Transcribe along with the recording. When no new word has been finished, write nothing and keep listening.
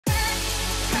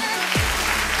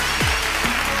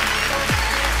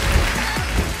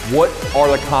What are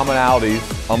the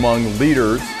commonalities among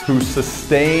leaders who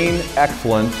sustain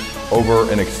excellence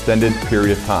over an extended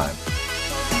period of time?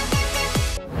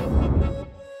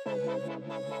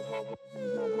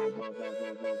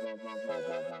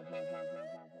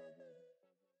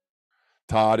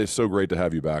 Todd, it's so great to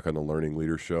have you back on the Learning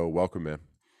Leader Show. Welcome, man.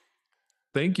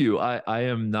 Thank you. I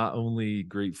am not only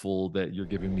grateful that you're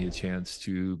giving me a chance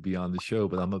to be on the show,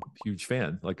 but I'm a huge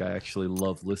fan. Like, I actually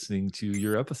love listening to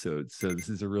your episodes. So this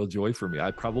is a real joy for me.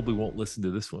 I probably won't listen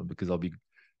to this one because I'll be,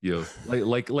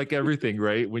 like everything,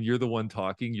 right? When you're the one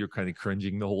talking, you're kind of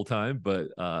cringing the whole time. But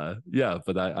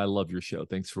but I love your show.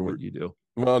 Thanks for what you do.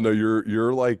 Well, no,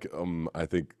 you're like, I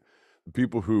think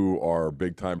people who are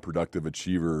big time productive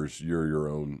achievers, you're your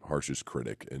own harshest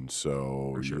critic. And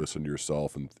so you listen to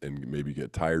yourself and maybe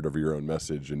get tired of your own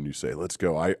message and you say, let's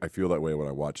go. I feel that way when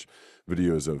I watch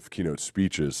videos of keynote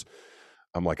speeches.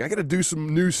 I'm like, I got to do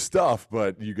some new stuff,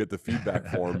 but you get the feedback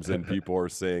forms and people are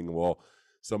saying, well,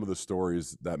 some of the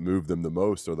stories that move them the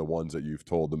most are the ones that you've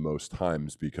told the most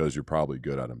times because you're probably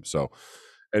good at them. So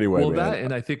anyway, well, man, that,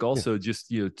 and I think also just,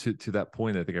 to that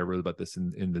point, I think I wrote about this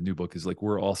in the new book, is like,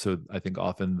 we're also, I think,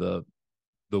 often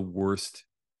the worst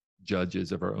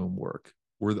judges of our own work.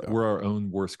 We're our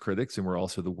own worst critics, and we're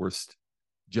also the worst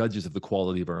judges of the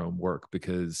quality of our own work,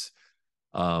 because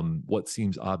what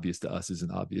seems obvious to us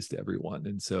isn't obvious to everyone.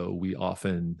 And so we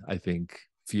often, I think,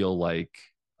 feel like,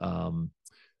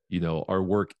 our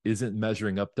work isn't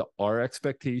measuring up to our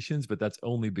expectations, but that's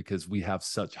only because we have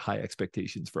such high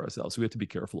expectations for ourselves. So we have to be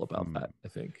careful about that, I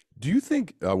think. Do you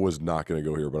think, I was not going to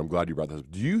go here, but I'm glad you brought this up.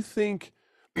 Do you think,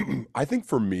 I think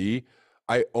for me,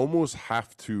 I almost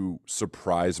have to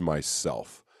surprise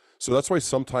myself. So that's why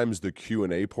sometimes the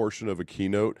Q&A portion of a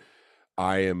keynote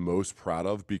I am most proud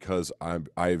of, because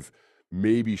I've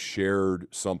maybe shared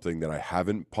something that I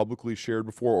haven't publicly shared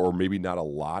before, or maybe not a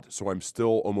lot. So I'm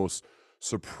still almost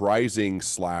surprising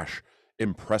 /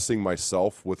 impressing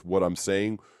myself with what I'm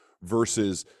saying,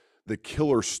 versus the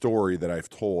killer story that I've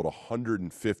told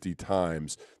 150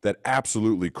 times that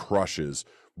absolutely crushes,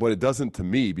 but it doesn't to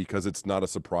me because it's not a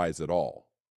surprise at all.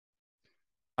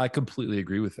 I completely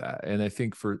agree with that. And I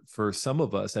think for some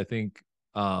of us, I think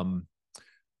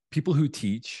people who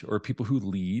teach or people who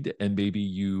lead, and maybe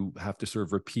you have to sort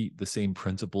of repeat the same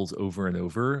principles over and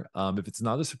over, if it's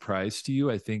not a surprise to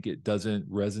you, I think it doesn't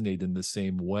resonate in the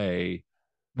same way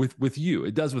with you.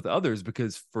 It does with others,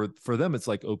 because for them, it's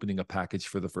like opening a package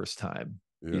for the first time.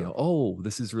 Oh,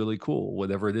 this is really cool.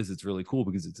 Whatever it is, it's really cool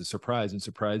because it's a surprise. And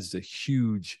surprise is a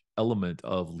huge element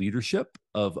of leadership,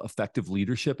 of effective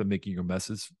leadership, and making your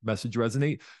message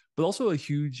resonate, but also a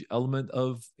huge element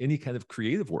of any kind of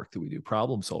creative work that we do,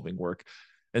 problem solving work.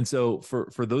 And so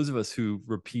for those of us who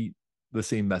repeat the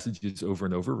same messages over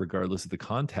and over, regardless of the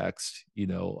context,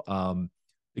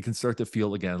 it can start to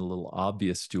feel, again, a little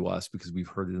obvious to us because we've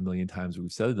heard it a million times,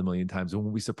 we've said it a million times. And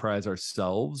when we surprise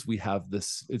ourselves, we have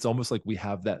this, it's almost like we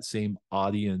have that same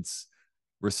audience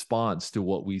response to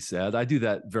what we said. I do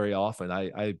that very often.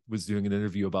 I was doing an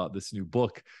interview about this new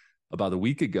book about a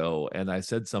week ago, and I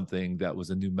said something that was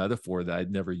a new metaphor that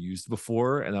I'd never used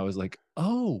before. And I was like,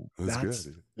 oh, that's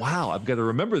good. Wow, I've got to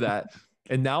remember that.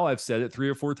 And now I've said it 3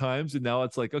 or 4 times, and now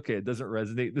it's like, okay, it doesn't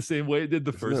resonate the same way it did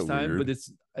the first time, but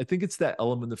I think it's that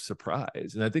element of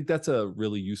surprise. And I think that's a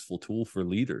really useful tool for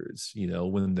leaders,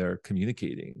 when they're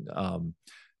communicating.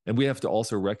 And we have to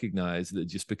also recognize that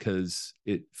just because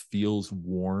it feels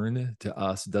worn to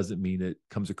us doesn't mean it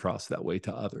comes across that way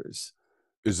to others.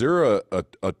 Is there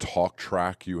a talk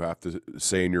track you have to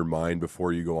say in your mind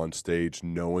before you go on stage,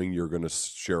 knowing you're going to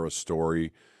share a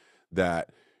story that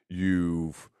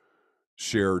you've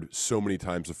shared so many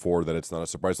times before that it's not a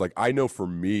surprise? Like, I know for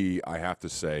me, I have to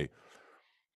say,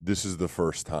 this is the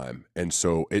first time. And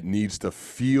so it needs to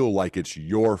feel like it's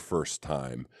your first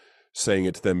time saying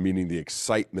it to them, meaning the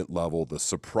excitement level, the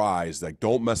surprise. Like,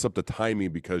 don't mess up the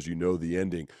timing because you know the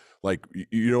ending. Like,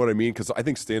 you know what I mean? Because I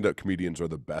think stand-up comedians are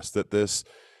the best at this.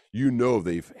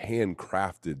 They've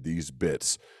handcrafted these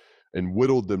bits and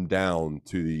whittled them down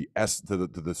to the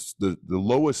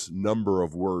lowest number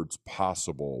of words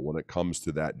possible when it comes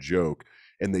to that joke,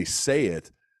 and they say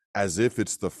it as if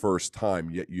it's the first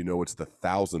time, yet it's the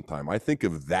 1,000th time. I think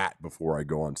of that before I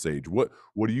go on stage. What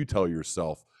do you tell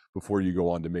yourself before you go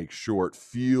on to make sure it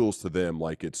feels to them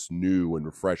like it's new and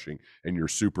refreshing and you're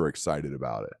super excited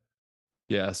about it?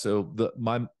 Yeah, so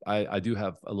I do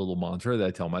have a little mantra that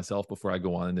I tell myself before I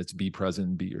go on, and it's be present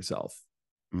and be yourself.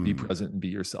 Be present and be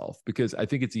yourself, because I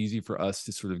think it's easy for us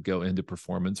to sort of go into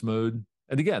performance mode.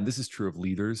 And again, this is true of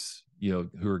leaders, who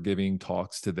are giving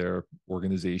talks to their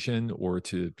organization, or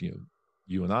to,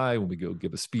 you and I, when we go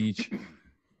give a speech.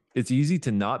 it's easy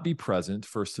to not be present,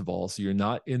 first of all. So you're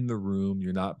not in the room,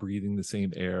 you're not breathing the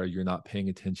same air, you're not paying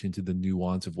attention to the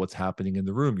nuance of what's happening in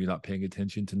the room, you're not paying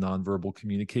attention to nonverbal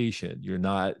communication, you're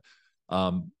not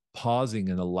pausing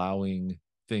and allowing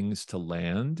things to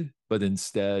land, but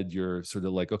instead you're sort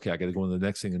of like, okay, I got to go on the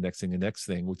next thing, the next thing, the next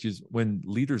thing, which is when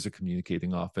leaders are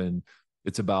communicating often.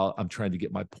 It's about, I'm trying to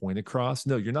get my point across.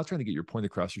 No, you're not trying to get your point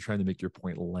across. You're trying to make your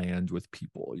point land with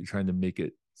people. You're trying to make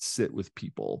it sit with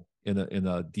people in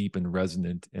a deep and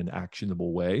resonant and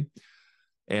actionable way.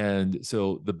 And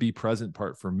so the be present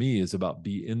part for me is about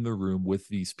be in the room with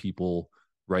these people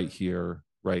right here,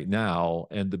 right now.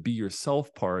 And the be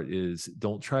yourself part is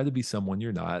don't try to be someone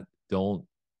you're not. Don't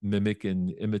mimic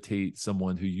and imitate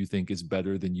someone who you think is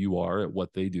better than you are at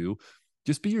what they do.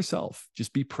 Just be yourself.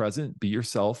 Just be present, be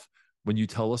yourself. When you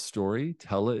tell a story,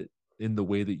 tell it in the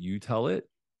way that you tell it.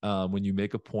 When you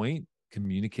make a point,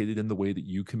 communicate it in the way that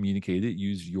you communicate it.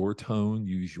 Use your tone,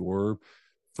 use your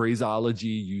phraseology,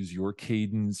 use your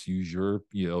cadence, use your,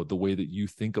 the way that you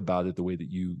think about it, the way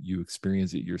that you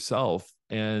experience it yourself,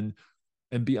 and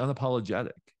be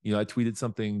unapologetic. I tweeted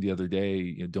something the other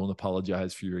day, don't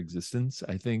apologize for your existence.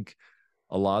 I think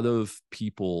a lot of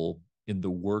people in the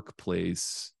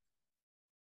workplace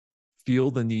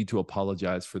feel the need to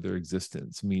apologize for their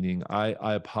existence, meaning I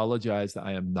apologize that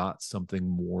I am not something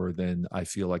more than I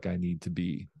feel like I need to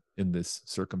be in this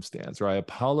circumstance, or I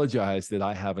apologize that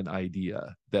I have an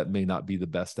idea that may not be the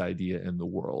best idea in the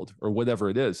world, or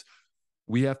whatever it is.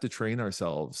 We have to train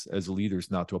ourselves as leaders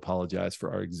not to apologize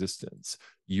for our existence.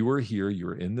 You are here,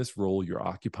 you're in this role, you're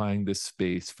occupying this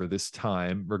space for this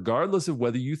time, regardless of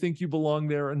whether you think you belong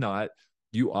there or not.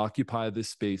 You occupy this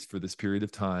space for this period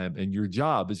of time, and your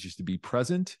job is just to be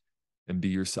present and be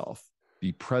yourself.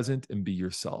 Be present and be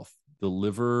yourself.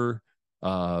 Deliver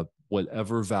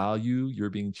whatever value you're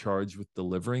being charged with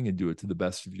delivering, and do it to the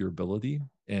best of your ability,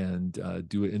 and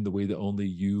do it in the way that only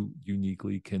you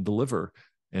uniquely can deliver,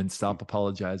 and stop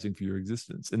apologizing for your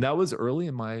existence. And that was early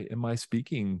in my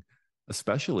speaking,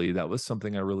 especially. That was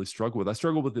something I really struggled with. I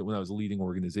struggled with it when I was leading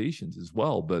organizations as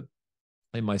well, but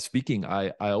in my speaking,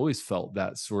 I always felt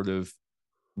that sort of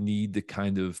need to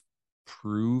kind of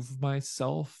prove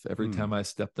myself every time I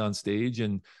stepped on stage.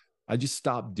 And I just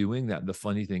stopped doing that. And the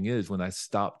funny thing is, when I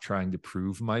stopped trying to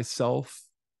prove myself,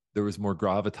 there was more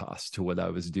gravitas to what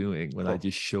I was doing when I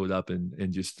just showed up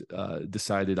and just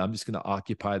decided I'm just going to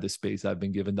occupy the space I've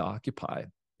been given to occupy.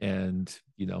 And,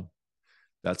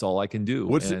 that's all I can do.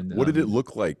 What did it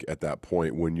look like at that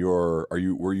point when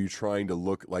were you trying to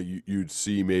look like you'd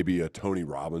see maybe a Tony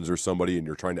Robbins or somebody and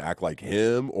you're trying to act like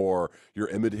him, or you're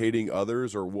imitating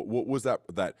others, or what was that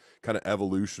kind of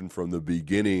evolution from the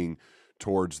beginning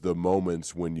towards the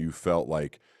moments when you felt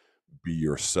like be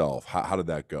yourself? How did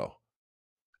that go?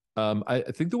 I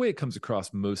think the way it comes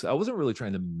across most, I wasn't really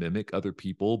trying to mimic other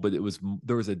people, but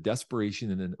there was a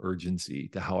desperation and an urgency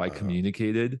to how I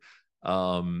communicated.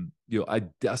 I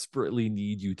desperately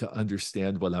need you to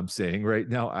understand what I'm saying right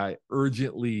now. I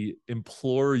urgently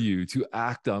implore you to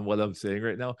act on what I'm saying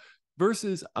right now,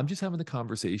 versus I'm just having a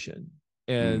conversation.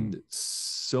 And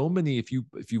so many, if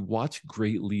you watch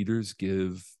great leaders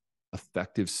give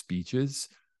effective speeches,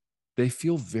 they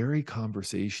feel very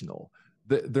conversational.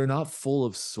 They're not full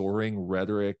of soaring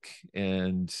rhetoric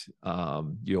and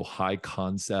high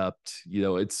concept.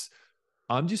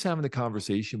 I'm just having a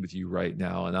conversation with you right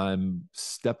now, and I'm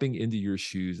stepping into your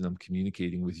shoes, and I'm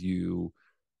communicating with you.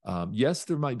 Yes,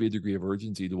 there might be a degree of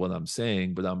urgency to what I'm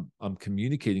saying, but I'm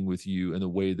communicating with you in a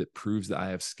way that proves that I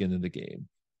have skin in the game.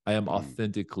 I am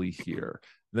authentically here.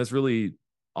 And that's really,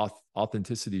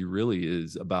 authenticity really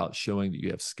is about showing that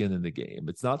you have skin in the game.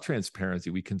 It's not transparency.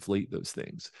 We conflate those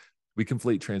things. We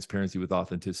conflate transparency with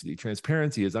authenticity.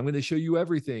 Transparency is I'm going to show you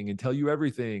everything and tell you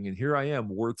everything, and here I am,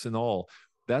 warts and all.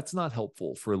 That's not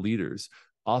helpful for leaders.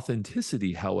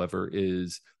 Authenticity, however,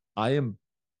 is I am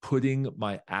putting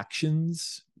my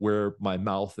actions where my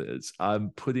mouth is. I'm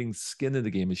putting skin in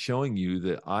the game and showing you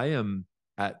that I am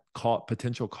at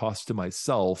potential cost to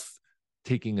myself,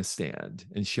 taking a stand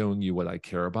and showing you what I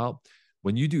care about.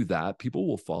 When you do that, people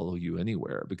will follow you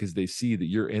anywhere because they see that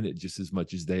you're in it just as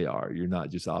much as they are. You're not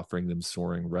just offering them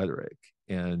soaring rhetoric.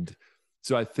 And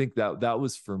so I think that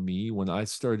was for me when I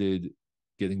started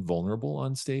getting vulnerable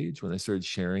on stage, when I started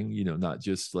sharing, not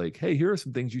just like, hey, here are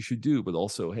some things you should do, but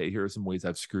also, hey, here are some ways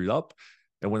I've screwed up.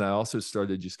 And when I also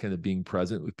started just kind of being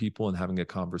present with people and having a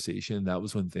conversation, that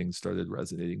was when things started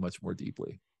resonating much more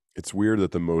deeply. It's weird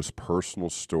that the most personal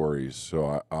stories,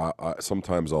 so I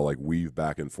sometimes I'll like weave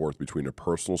back and forth between a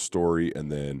personal story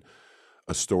and then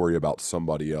a story about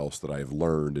somebody else that I've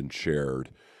learned and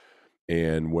shared.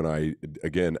 And when I,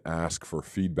 again, ask for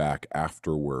feedback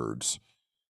afterwards,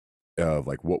 of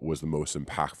like what was the most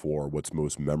impactful or what's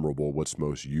most memorable, what's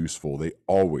most useful, they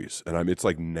always, and I mean, it's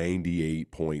like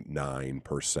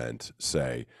 98.9%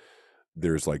 say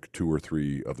there's like 2 or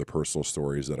 3 of the personal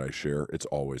stories that I share. It's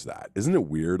always that. Isn't it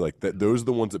weird? Like that, those are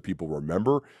the ones that people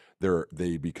remember.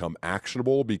 They become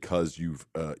actionable because you've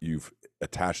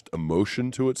attached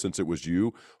emotion to it since it was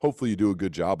you. Hopefully you do a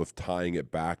good job of tying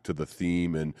it back to the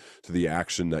theme and to the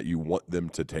action that you want them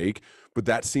to take. But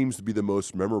that seems to be the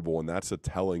most memorable, and that's a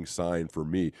telling sign for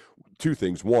me. 2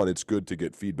 things. One, it's good to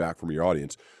get feedback from your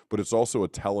audience, but it's also a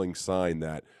telling sign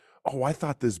that, oh, I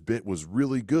thought this bit was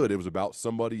really good. It was about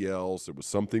somebody else. It was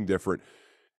something different.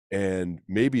 And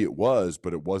maybe it was,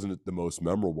 but it wasn't the most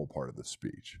memorable part of the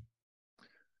speech.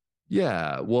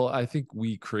 Yeah, well, I think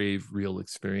we crave real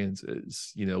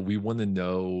experiences. You know, we want to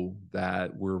know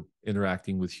that we're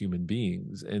interacting with human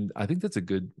beings. And I think that's a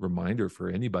good reminder for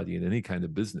anybody in any kind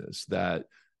of business that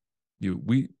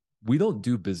we don't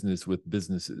do business with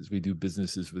businesses. We do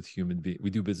businesses with we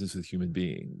do business with human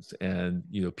beings. And,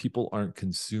 you know, people aren't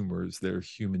consumers, they're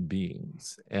human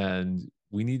beings. And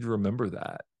we need to remember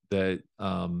that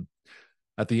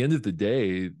at the end of the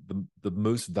day, the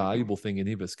most valuable thing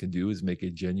any of us can do is make a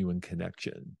genuine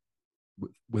connection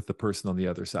with the person on the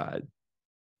other side.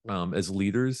 As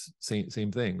leaders,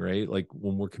 same thing, right? Like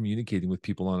when we're communicating with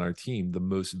people on our team, the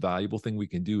most valuable thing we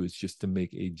can do is just to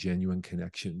make a genuine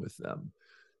connection with them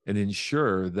and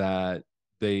ensure that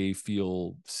they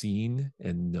feel seen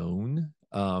and known.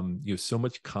 You know, so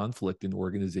much conflict in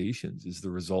organizations is the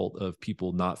result of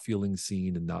people not feeling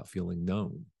seen and not feeling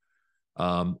known.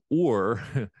 Or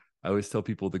I always tell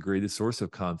people the greatest source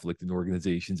of conflict in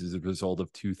organizations is a result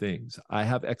of 2 things. I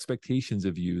have expectations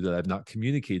of you that I've not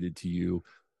communicated to you,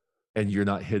 and you're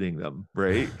not hitting them,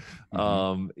 right?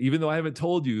 Even though I haven't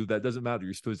told you, that doesn't matter.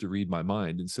 You're supposed to read my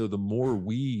mind. And so the more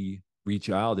we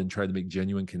reach out and try to make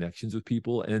genuine connections with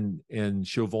people and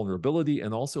show vulnerability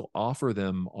and also offer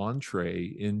them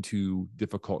entree into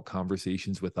difficult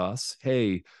conversations with us.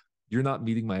 Hey, you're not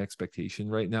meeting my expectation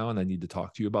right now, and I need to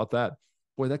talk to you about that.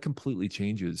 Boy, that completely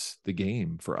changes the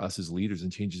game for us as leaders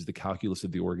and changes the calculus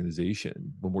of the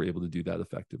organization when we're able to do that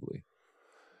effectively.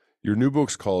 Your new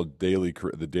book's called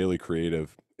The Daily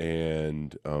Creative,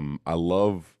 and I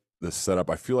love the setup.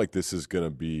 I feel like this is going to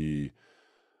be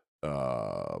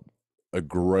a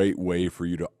great way for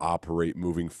you to operate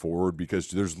moving forward because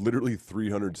there's literally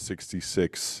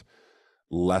 366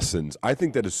 lessons. I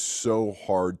think that is so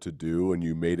hard to do, and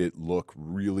you made it look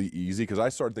really easy because I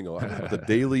started thinking about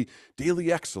the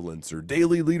daily excellence or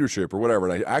daily leadership or whatever,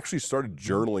 and I actually started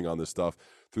journaling on this stuff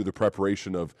through the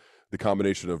preparation of the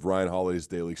combination of Ryan Holiday's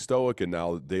Daily Stoic and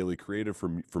now Daily Creative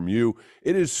from you.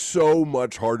 It is so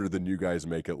much harder than you guys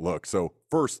make it look. So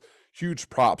first, huge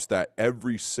props that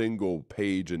every single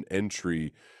page and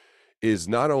entry is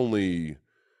not only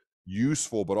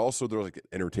useful, but also there's like an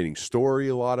entertaining story,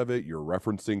 a lot of it. You're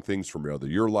referencing things from either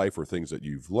your life or things that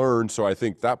you've learned. So I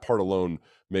think that part alone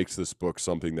makes this book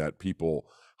something that people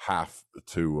have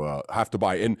to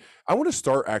buy. And I want to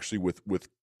start actually with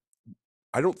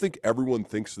I don't think everyone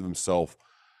thinks of themselves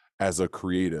as a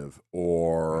creative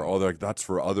or oh, like that's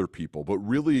for other people, but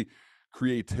really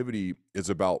creativity is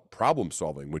about problem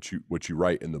solving, which you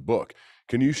write in the book.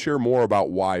 Can you share more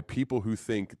about why people who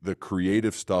think the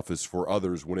creative stuff is for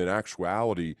others, when in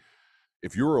actuality,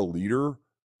 if you're a leader,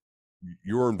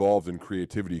 you're involved in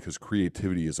creativity because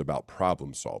creativity is about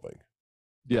problem solving?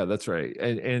 Yeah, that's right.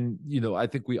 And you know, I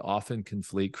think we often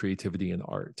conflate creativity and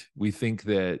art. We think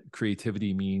that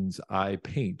creativity means I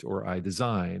paint or I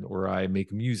design or I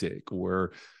make music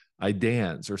or I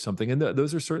dance or something. And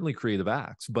those are certainly creative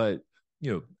acts. But,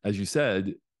 you know, as you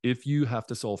said, if you have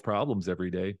to solve problems every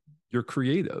day, you're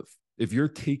creative. If you're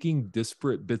taking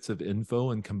disparate bits of info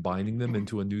and combining them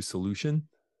into a new solution,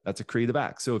 that's a creative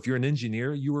act. So if you're an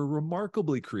engineer, you are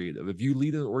remarkably creative. If you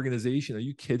lead an organization, are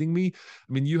you kidding me?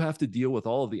 I mean, you have to deal with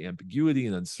all of the ambiguity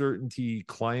and uncertainty,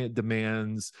 client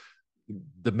demands,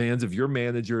 demands of your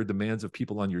manager, demands of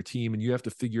people on your team, and you have to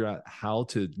figure out how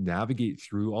to navigate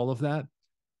through all of that.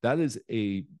 That is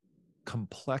a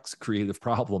complex creative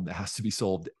problem that has to be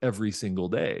solved every single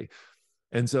day.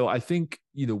 And so I think,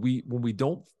 you know, when we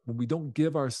don't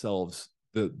give ourselves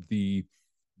the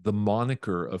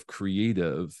moniker of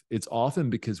creative, it's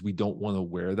often because we don't want to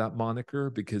wear that moniker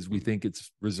because we think it's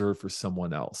reserved for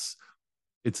someone else.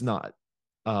 It's not.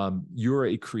 You're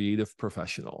a creative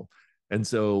professional. And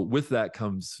so with that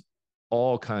comes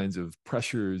all kinds of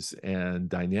pressures and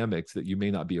dynamics that you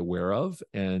may not be aware of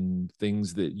and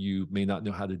things that you may not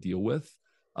know how to deal with.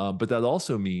 But that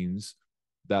also means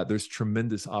that there's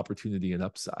tremendous opportunity and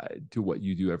upside to what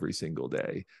you do every single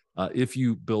day. If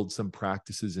you build some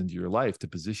practices into your life to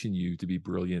position you to be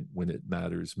brilliant when it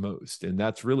matters most. And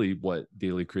that's really what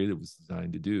Daily Creative was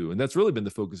designed to do. And that's really been the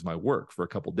focus of my work for a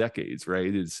couple decades,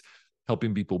 right? Is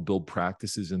helping people build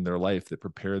practices in their life that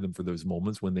prepare them for those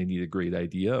moments when they need a great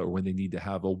idea or when they need to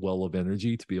have a well of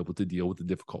energy to be able to deal with a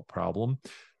difficult problem.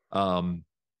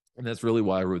 And that's really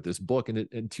why I wrote this book.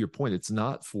 And to your point, it's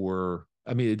not for,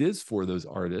 I mean, it is for those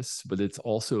artists, but it's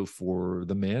also for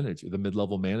the manager, the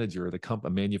mid-level manager, a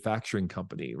manufacturing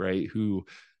company, right? Who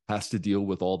has to deal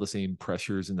with all the same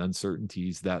pressures and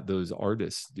uncertainties that those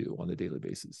artists do on a daily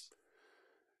basis.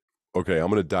 Okay, I'm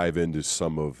going to dive into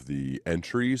some of the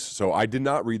entries. So I did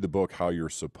not read the book how you're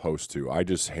supposed to. I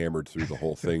just hammered through the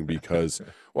whole thing because,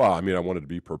 well, I mean, I wanted to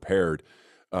be prepared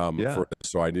for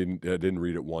this, so I didn't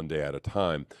read it one day at a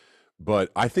time.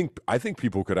 But I think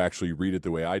people could actually read it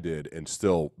the way I did and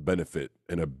still benefit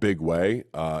in a big way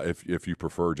if you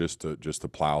prefer just to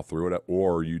plow through it,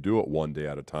 or you do it one day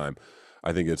at a time.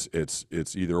 I think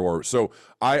it's either or. So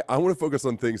I want to focus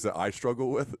on things that I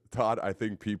struggle with, Todd. I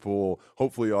think people,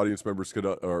 hopefully audience members could,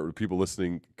 or people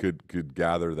listening could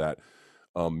gather that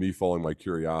me following my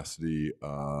curiosity,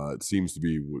 it seems to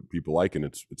be what people like, and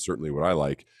it's certainly what I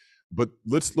like. But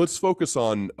let's focus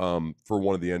on for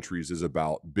one of the entries is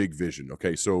about big vision.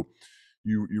 Okay, so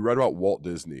you read about Walt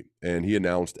Disney, and he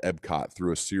announced Epcot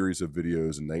through a series of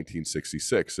videos in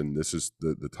 1966, and this is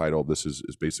the title of this is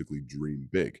basically Dream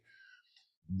Big.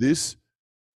 This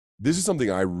is something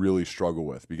I really struggle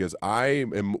with because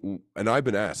I've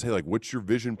been asked, hey, like, what's your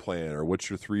vision plan, or what's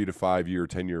your 3 to 5 year,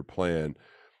 10-year plan?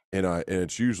 And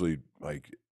it's usually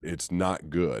like, it's not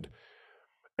good.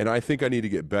 And I think I need to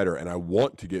get better, and I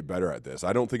want to get better at this.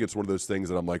 I don't think it's one of those things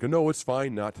that I'm like, oh, no, it's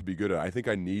fine not to be good at it. I think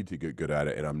I need to get good at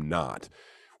it, and I'm not,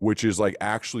 which is like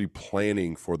actually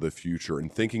planning for the future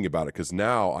and thinking about it. Because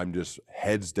now I'm just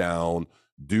heads down,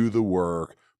 do the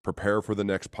work, prepare for the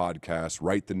next podcast,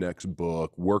 write the next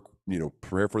book, work,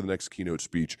 prepare for the next keynote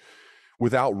speech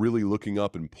without really looking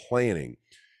up and planning.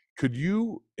 Could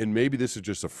you, and maybe this is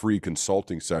just a free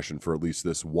consulting session for at least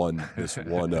this one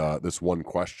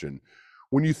question.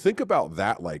 When you think about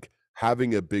that, like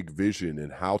having a big vision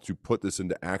and how to put this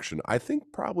into action, I think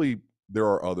probably there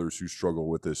are others who struggle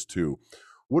with this too.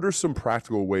 What are some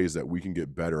practical ways that we can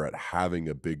get better at having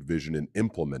a big vision and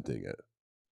implementing it?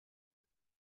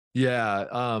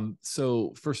 Yeah.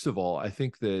 So first of all, I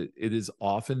think that it is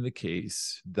often the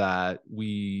case that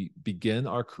we begin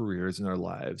our careers and our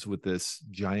lives with this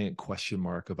giant question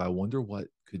mark of, I wonder what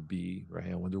could be,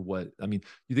 right? I wonder what, I mean,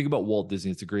 you think about Walt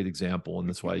Disney, it's a great example, and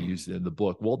that's why I used it in the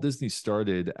book. Walt Disney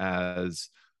started as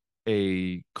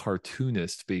a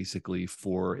cartoonist basically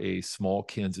for a small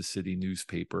Kansas City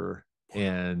newspaper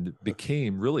and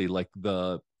became really like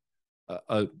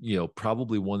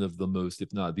probably one of the most,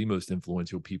 if not the most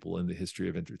influential people in the history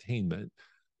of entertainment.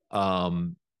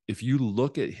 If you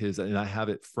look at his, and I have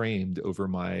it framed over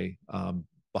my,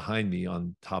 behind me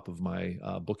on top of my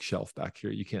bookshelf back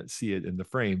here. You can't see it in the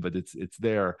frame, but it's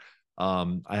there.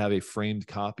 I have a framed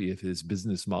copy of his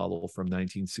business model from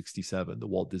 1967, the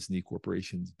Walt Disney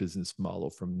Corporation's business model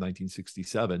from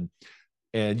 1967.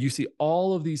 And you see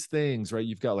all of these things, right?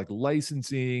 You've got like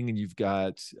licensing, and you've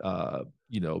got,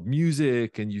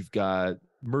 music, and you've got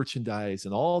merchandise,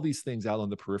 and all these things out on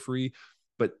the periphery.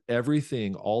 But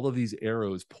everything, all of these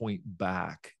arrows point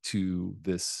back to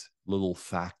this little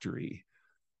factory.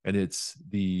 And it's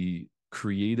the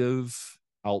creative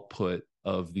output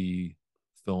of the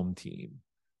film team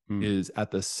is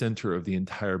at the center of the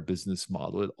entire business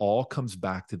model. It all comes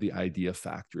back to the idea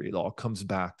factory. It all comes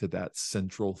back to that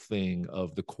central thing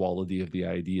of the quality of the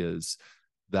ideas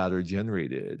that are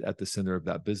generated at the center of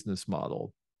that business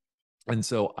model. And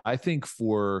so I think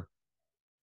for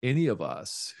any of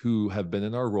us who have been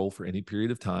in our role for any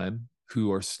period of time,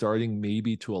 who are starting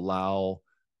maybe to allow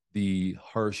the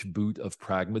harsh boot of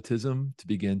pragmatism to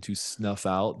begin to snuff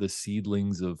out the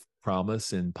seedlings of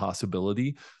promise and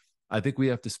possibility, I think we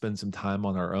have to spend some time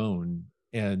on our own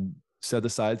and set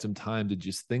aside some time to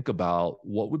just think about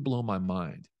what would blow my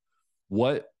mind.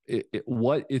 What if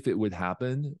it would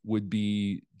happen would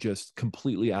be just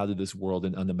completely out of this world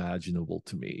and unimaginable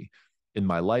to me in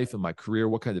my life, in my career.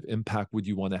 What kind of impact would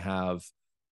you want to have?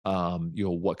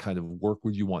 What kind of work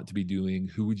would you want to be doing?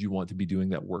 Who would you want to be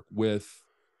doing that work with?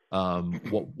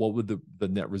 What would the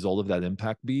net result of that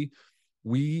impact be?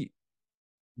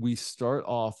 We start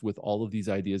off with all of these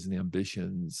ideas and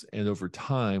ambitions, and over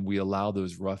time we allow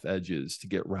those rough edges to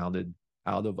get rounded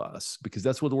out of us, because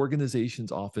that's what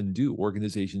organizations often do.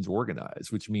 Organizations organize,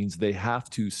 which means they have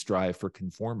to strive for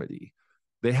conformity.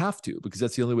 They have to, because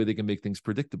that's the only way they can make things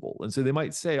predictable. And so they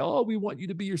might say, oh, we want you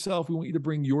to be yourself. We want you to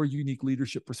bring your unique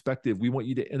leadership perspective. We want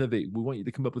you to innovate. We want you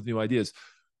to come up with new ideas.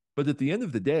 But at the end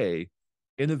of the day,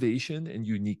 innovation and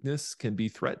uniqueness can be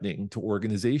threatening to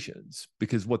organizations,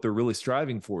 because what they're really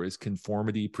striving for is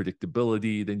conformity,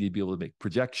 predictability. They need to be able to make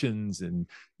projections and,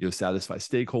 satisfy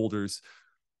stakeholders.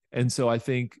 And so I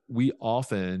think we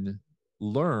often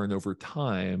learn over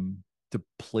time to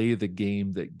play the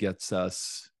game that gets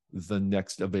us the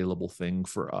next available thing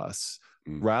for us,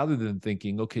 rather than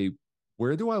thinking, okay,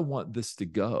 where do I want this to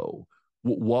go?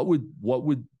 What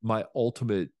would my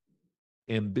ultimate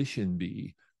ambition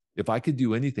be? If I could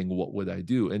do anything, what would I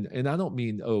do? And I don't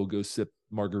mean, oh, go sip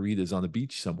margaritas on the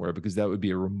beach somewhere, because that would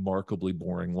be a remarkably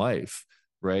boring life,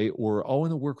 right? Or, oh, I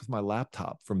want to work with my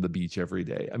laptop from the beach every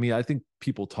day. I mean, I think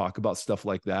people talk about stuff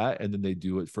like that, and then they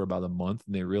do it for about a month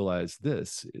and they realize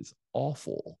this is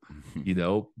awful,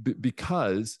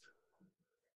 because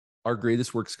our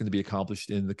greatest work is going to be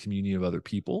accomplished in the community of other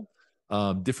people.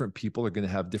 Different people are going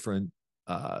to have different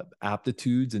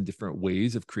aptitudes and different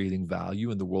ways of creating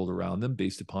value in the world around them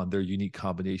based upon their unique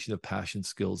combination of passion,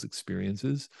 skills,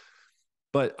 experiences.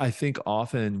 But I think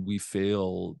often we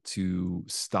fail to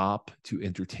stop, to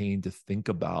entertain, to think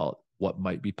about what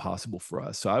might be possible for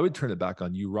us. So I would turn it back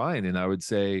on you, Ryan, and I would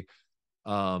say,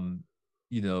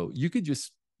 you could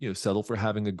just, settle for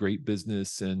having a great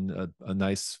business and a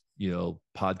nice,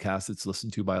 podcast that's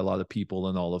listened to by a lot of people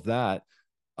and all of that.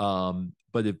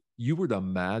 But if you were to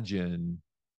imagine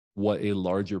what a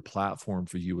larger platform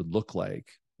for you would look like,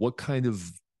 what kind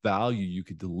of value you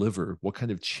could deliver, what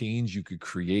kind of change you could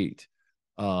create,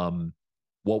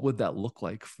 what would that look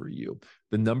like for you?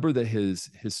 The number that has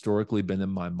historically been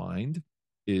in my mind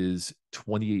is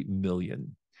 28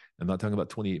 million. I'm not talking about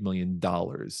 $28 million. I'm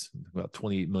talking about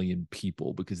 28 million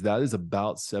people, because that is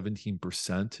about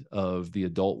 17% of the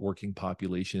adult working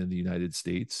population in the United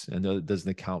States. And it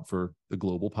doesn't account for the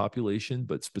global population,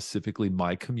 but specifically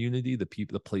my community, the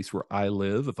place where I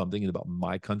live. If I'm thinking about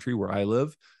my country where I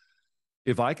live,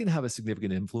 if I can have a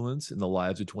significant influence in the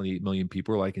lives of 28 million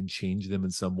people, or I can change them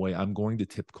in some way, I'm going to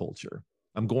tip culture.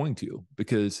 I'm going to,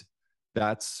 because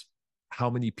that's how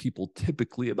many people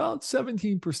typically, about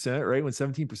 17%, right? When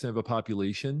 17% of a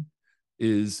population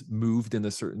is moved in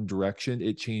a certain direction,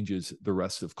 it changes the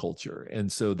rest of culture.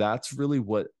 And so that's really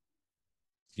what,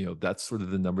 that's sort of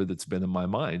the number that's been in my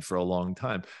mind for a long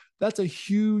time. That's a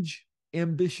huge,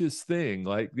 ambitious thing.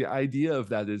 Like, the idea of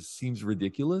that seems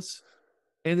ridiculous.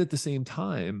 And at the same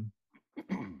time,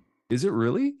 is it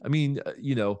really? I mean,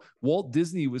 Walt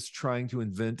Disney was trying to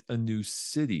invent a new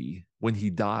city when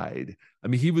he died. I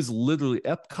mean, he was literally,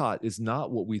 Epcot is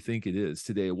not what we think it is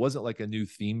today. It wasn't like a new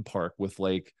theme park with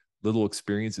like little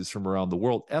experiences from around the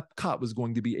world. Epcot was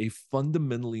going to be a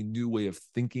fundamentally new way of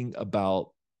thinking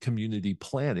about community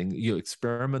planning,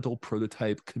 experimental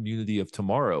prototype community of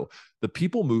tomorrow. The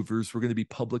people movers were going to be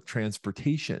public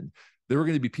transportation. There were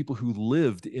going to be people who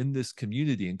lived in this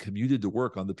community and commuted to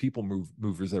work on the people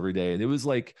movers every day. And it was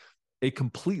like a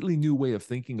completely new way of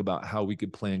thinking about how we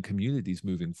could plan communities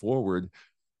moving forward.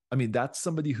 I mean, that's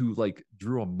somebody who like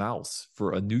drew a mouse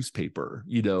for a newspaper,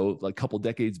 like a couple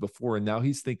decades before. And now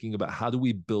he's thinking about how do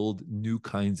we build new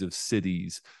kinds of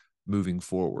cities moving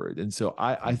forward. And so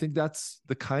I think that's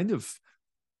the kind of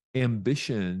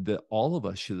ambition that all of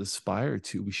us should aspire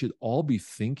to. We should all be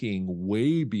thinking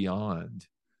way beyond.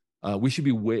 We should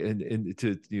be way, and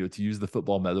to use the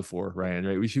football metaphor, Ryan,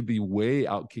 right? We should be way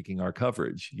out kicking our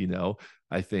coverage.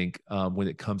 I think when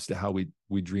it comes to how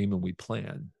we dream and we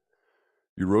plan.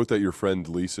 You wrote that your friend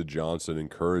Lisa Johnson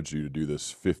encouraged you to do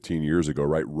this 15 years ago,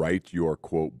 right? Write your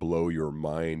quote, blow your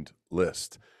mind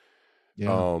list.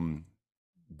 Yeah.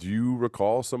 Do you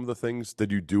recall some of the things?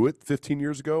 Did you do it 15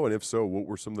 years ago? And if so, what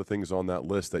were some of the things on that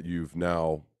list that you've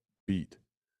now beat?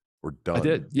 Or done? I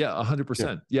did. Yeah,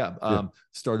 100%. Yeah.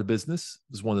 Start a business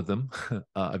was one of them.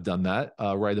 I've done that.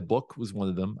 Write a book was one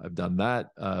of them. I've done that.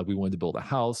 We wanted to build a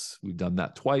house. We've done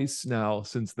that twice now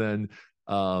since then.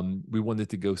 We wanted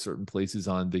to go certain places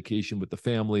on vacation with the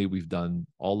family. We've done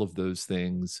all of those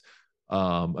things.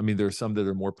 I mean, there are some that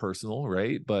are more personal,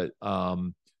 right? But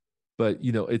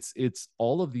it's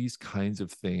all of these kinds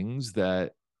of things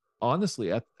that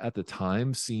honestly at the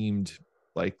time seemed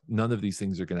like none of these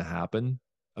things are going to happen.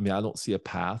 I mean, I don't see a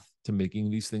path to making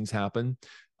these things happen.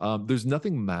 There's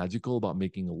nothing magical about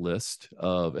making a list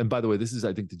of, and by the way, this is,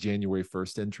 I think, the January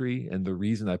 1st entry. And the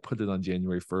reason I put it on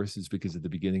January 1st is because at the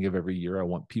beginning of every year, I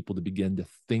want people to begin to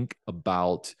think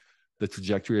about the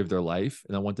trajectory of their life.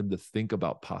 And I want them to think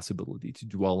about possibility, to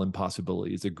dwell in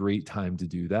possibility. It's a great time to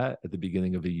do that at the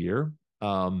beginning of a year.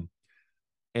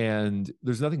 And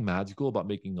there's nothing magical about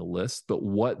making a list, but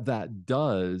what that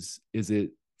does is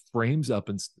it frames up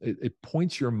and it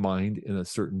points your mind in a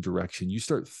certain direction. You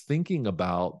start thinking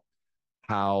about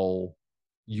how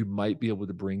you might be able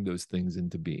to bring those things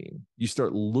into being. You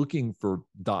start looking for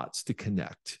dots to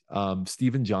connect.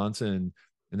 Stephen Johnson,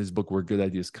 in his book Where Good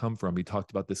Ideas Come From, he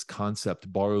talked about this concept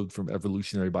borrowed from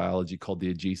evolutionary biology called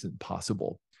the adjacent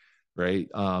possible, right?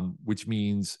 Which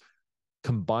means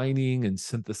combining and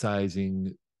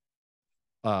synthesizing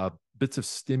bits of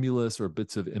stimulus or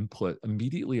bits of input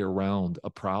immediately around a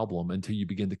problem until you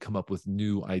begin to come up with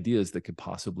new ideas that could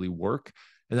possibly work.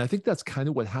 And I think that's kind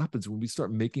of what happens when we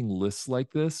start making lists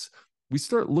like this. We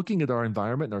start looking at our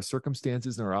environment and our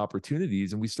circumstances and our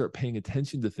opportunities, and we start paying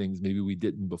attention to things maybe we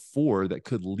didn't before that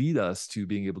could lead us to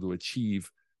being able to achieve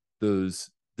those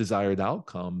desired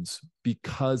outcomes,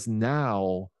 because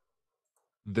now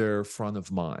they're front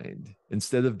of mind.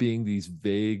 Instead of being these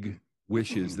vague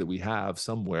wishes that we have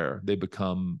somewhere, they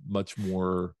become much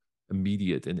more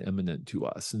immediate and imminent to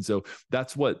us. And so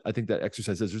that's what I think that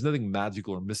exercise says. There's nothing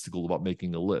magical or mystical about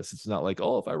making a list. It's not like,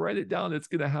 oh, if I write it down, it's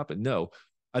going to happen. No,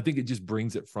 I think it just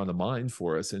brings it front of mind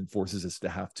for us and forces us to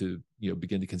have to,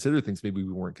 begin to consider things maybe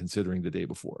we weren't considering the day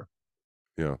before.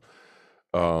 Yeah.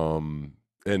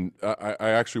 And I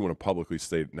actually want to publicly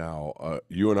state now,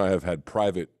 you and I have had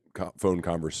private phone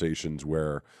conversations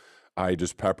where I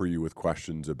just pepper you with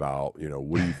questions about,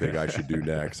 what do you think I should do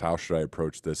next? How should I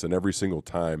approach this? And every single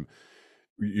time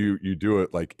you do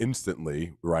it like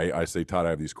instantly, right? I say, Todd, I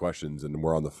have these questions, and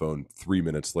we're on the phone 3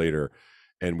 minutes later,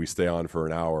 and we stay on for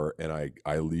an hour, and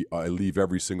I leave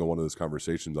every single one of those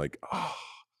conversations like, oh,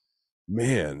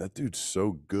 man, that dude's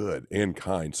so good and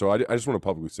kind. So I just want to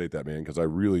publicly state that, man, because I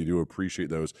really do appreciate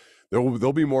those.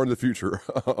 There'll be more in the future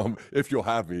if you'll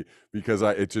have me, because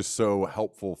it's just so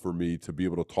helpful for me to be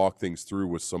able to talk things through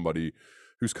with somebody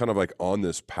who's kind of like on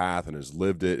this path and has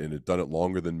lived it and has done it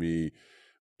longer than me.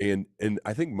 And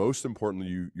I think most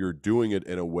importantly, you're doing it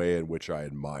in a way in which I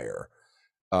admire.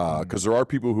 Because there are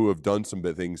people who have done some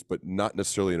bad things, but not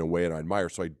necessarily in a way that I admire.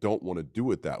 So I don't want to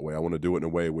do it that way. I want to do it in a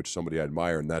way in which somebody I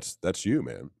admire, and that's you,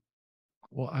 man.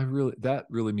 Well, that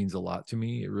really means a lot to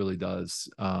me. It really does.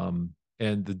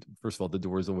 And first of all, the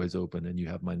door is always open, and you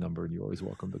have my number, and you're always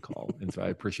welcome to call. And so I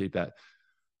appreciate that.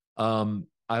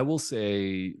 I will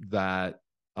say that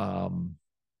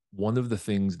one of the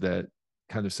things that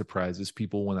kind of surprises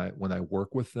people when I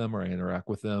work with them or I interact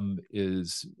with them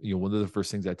is, one of the first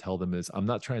things I tell them is, I'm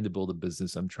not trying to build a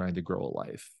business, I'm trying to grow a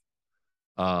life.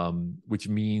 Which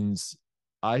means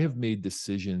I have made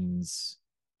decisions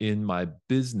in my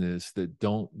business that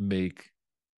don't make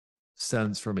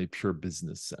sense from a pure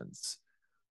business sense.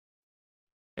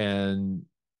 And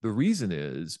the reason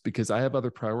is because I have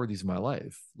other priorities in my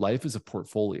life. Life is a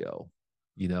portfolio.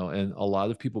 And a lot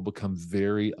of people become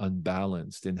very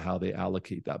unbalanced in how they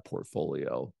allocate that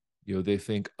portfolio. They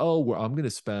think, oh, well, I'm going to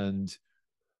spend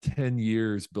 10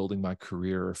 years building my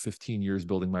career or 15 years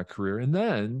building my career. And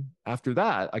then after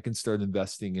that, I can start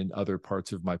investing in other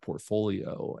parts of my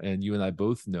portfolio. And you and I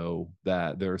both know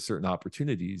that there are certain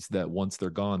opportunities that once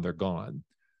they're gone, they're gone.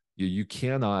 You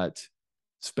cannot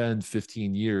spend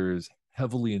 15 years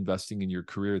heavily investing in your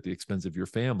career at the expense of your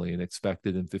family and expect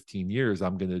that in 15 years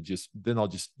I'll just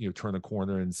turn a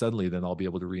corner and suddenly then I'll be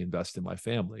able to reinvest in my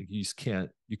family. You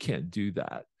can't do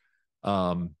that.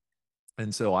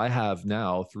 And so I have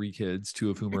now 3 kids,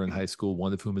 2 of whom are in high school,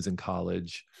 1 of whom is in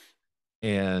college.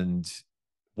 And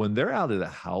when they're out of the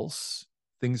house,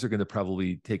 things are going to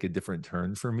probably take a different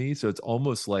turn for me. So it's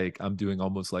almost like I'm doing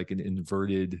almost like an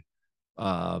inverted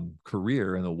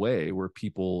career in a way where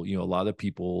people, a lot of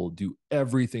people do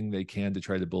everything they can to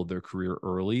try to build their career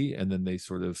early, and then they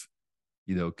sort of,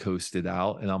 coast it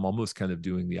out. And I'm almost kind of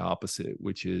doing the opposite,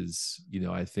 which is,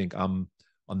 I think I'm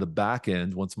on the back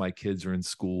end, once my kids are in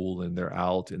school and they're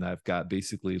out and I've got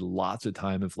basically lots of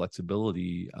time and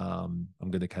flexibility, I'm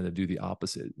going to kind of do the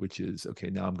opposite, which is, okay,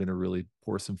 now I'm going to really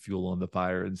pour some fuel on the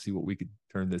fire and see what we could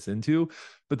turn this into.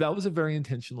 But that was a very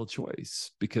intentional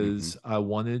choice because I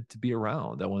wanted to be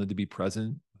around. I wanted to be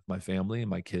present with my family and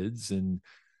my kids and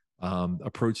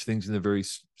approach things in a very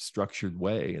structured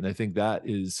way. And I think that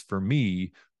is, for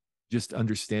me, just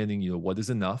understanding, what is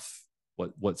enough,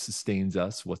 what sustains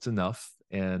us, what's enough,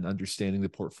 and understanding the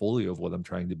portfolio of what I'm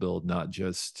trying to build, not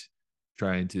just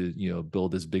trying to,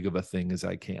 build as big of a thing as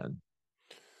I can.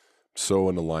 So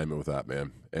in alignment with that,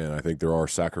 man. And I think there are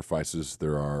sacrifices.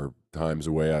 There are times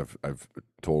away. I've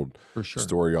told For sure.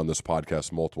 story on this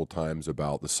podcast multiple times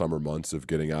about the summer months of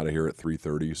getting out of here at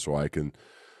 3:30 so I can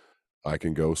I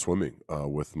can go swimming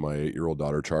with my 8-year-old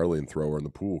daughter, Charlie, and throw her in the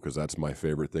pool because that's my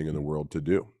favorite thing in the world to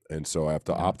do. And so I have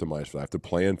to optimize for that. I have to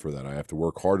plan for that. I have to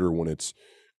work harder when it's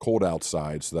cold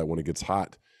outside so that when it gets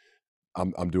hot,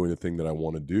 I'm doing the thing that I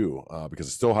want to do because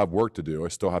I still have work to do. I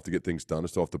still have to get things done. I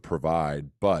still have to provide,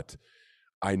 but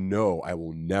I know I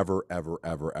will never, ever,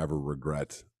 ever, ever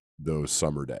regret those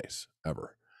summer days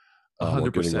ever. Or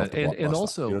getting off 100%. the And bus stop,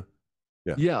 also, you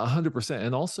know? yeah, 100%.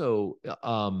 And also,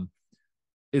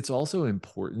 it's also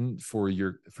important for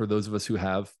those of us who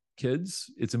have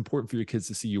kids. It's important for your kids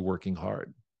to see you working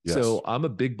hard. Yes. So I'm a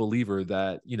big believer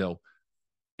that,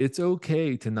 it's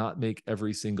okay to not make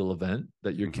every single event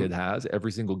that your kid has,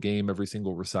 every single game, every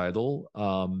single recital.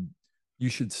 You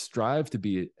should strive to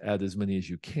be at as many as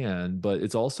you can, but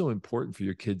it's also important for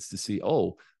your kids to see,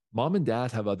 oh, mom and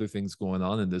dad have other things going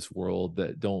on in this world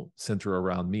that don't center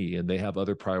around me. And they have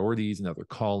other priorities and other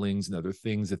callings and other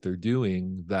things that they're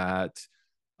doing that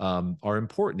are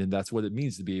important. And that's what it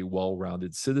means to be a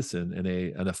well-rounded citizen and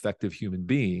an effective human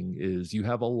being is you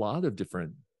have a lot of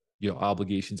different,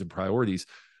 obligations and priorities.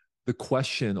 The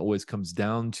question always comes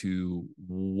down to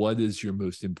what is your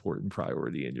most important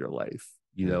priority in your life,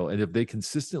 and if they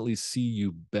consistently see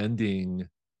you bending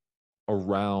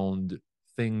around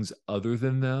things other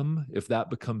than them, if that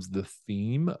becomes the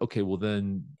theme, okay, well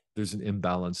then there's an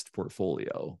imbalanced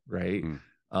portfolio, right?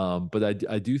 But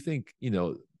I do think,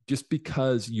 just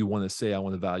because you want to say, I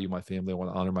want to value my family, I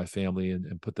want to honor my family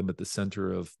and put them at the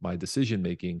center of my decision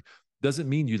making, doesn't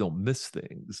mean you don't miss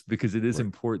things, because it is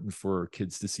important for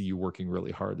kids to see you working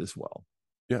really hard as well.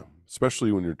 Yeah,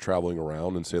 especially when you're traveling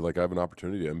around and say, like, I have an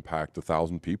opportunity to impact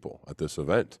 1,000 people at this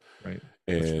event. Right.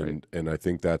 And I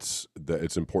think that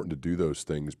it's important to do those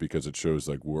things because it shows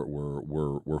like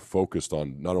we're focused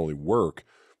on not only work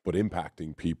but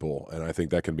impacting people, and I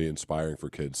think that can be inspiring for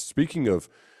kids. Speaking of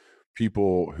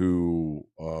people who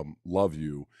love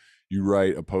you, you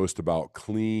write a post about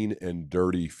clean and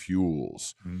dirty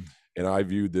fuels, and I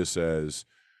viewed this as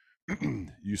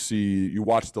you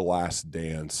watch The Last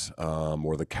Dance,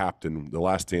 or The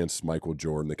Last Dance, Michael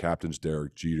Jordan, the captain's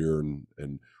Derek Jeter,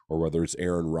 and or whether it's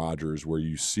Aaron Rodgers, where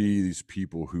you see these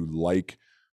people who like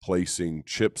placing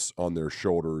chips on their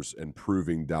shoulders and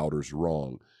proving doubters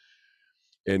wrong.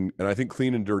 And I think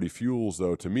clean and dirty fuels,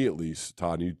 though, to me at least,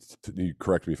 Todd, you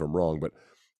correct me if I'm wrong, but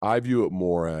I view it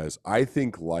more as, I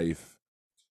think life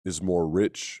is more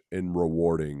rich and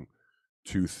rewarding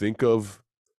to think of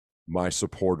my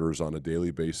supporters on a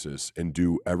daily basis and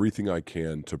do everything I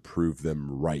can to prove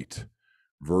them right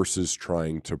versus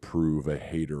trying to prove a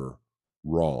hater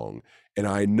wrong. And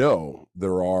I know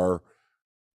there are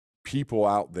people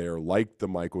out there like the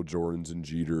Michael Jordans and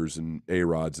Jeters and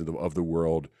A-Rods of the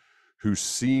world who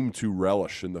seem to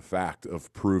relish in the fact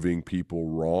of proving people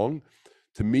wrong.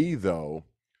 To me, though,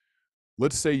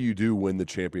 let's say you do win the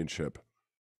championship.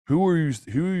 Who are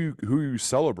you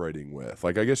celebrating with?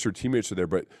 Like, I guess your teammates are there,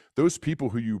 but those people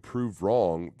who you proved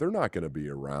wrong, they're not going to be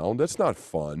around. That's not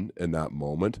fun in that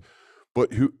moment.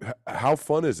 But how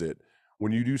fun is it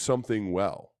when you do something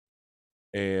well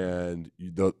and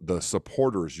the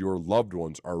supporters, your loved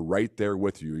ones, are right there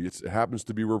with you? It happens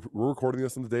to be, we're recording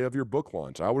this on the day of your book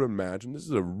launch. I would imagine this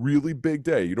is a really big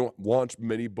day. You don't launch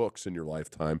many books in your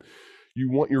lifetime. You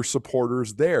want your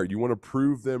supporters there. You want to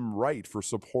prove them right for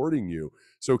supporting you.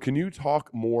 So can you talk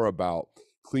more about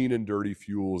clean and dirty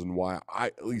fuels and why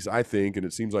at least I think, and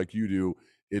it seems like you do,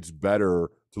 it's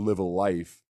better to live a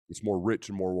life, it's more rich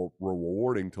and more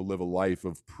rewarding to live a life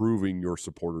of proving your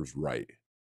supporters right?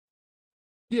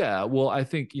 Yeah, well, I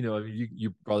think,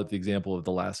 you brought up the example of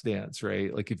The Last Dance,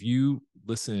 right? Like, if you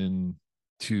listen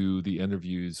to the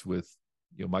interviews with,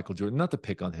 Michael Jordan, not to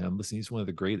pick on him, listen, he's one of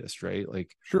the greatest, right?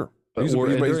 Like, sure. He's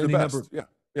the best.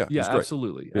 Yeah, he's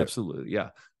absolutely. Yeah. Absolutely. Yeah.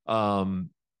 And,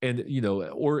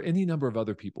 or any number of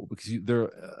other people, because they're,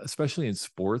 especially in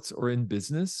sports or in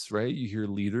business, right? You hear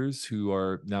leaders who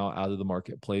are now out of the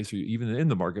marketplace, or even in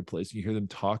the marketplace, you hear them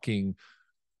talking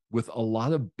with a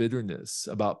lot of bitterness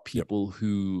about people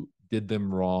who did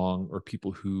them wrong, or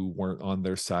people who weren't on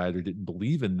their side or didn't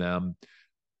believe in them.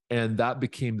 And that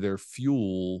became their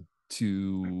fuel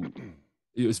to,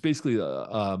 it was basically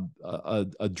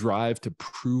a drive to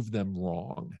prove them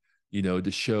wrong,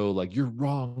 to show like, you're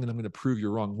wrong and I'm going to prove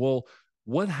you're wrong. Well,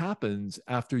 what happens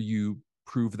after you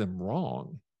prove them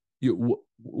wrong?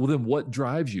 Well, then what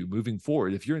drives you moving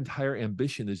forward? If your entire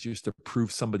ambition is just to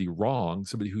prove somebody wrong,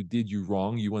 somebody who did you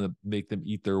wrong, you want to make them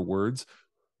eat their words.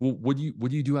 Well, what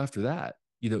do you do after that?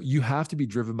 You have to be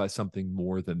driven by something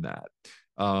more than that.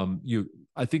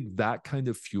 I think that kind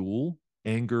of fuel,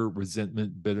 anger,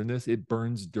 resentment, bitterness, it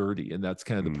burns dirty. And that's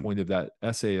kind of the point of that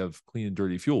essay of clean and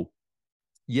dirty fuel.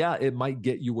 yeah, it might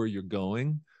get you where you're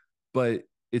going, but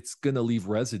it's going to leave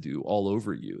residue all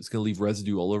over you. It's going to leave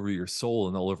residue all over your soul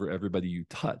and all over everybody you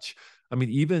touch. I mean,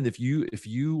 even if you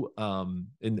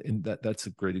and that's a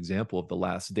great example of The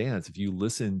Last Dance. If you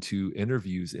listen to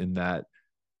interviews in that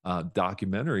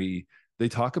documentary, they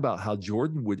talk about how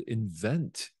Jordan would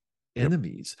invent Yep.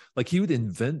 enemies. Like he would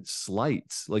invent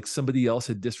slights, like somebody else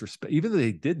had disrespect, even though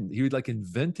they didn't. He would like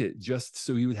invent it just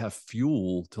so he would have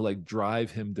fuel to like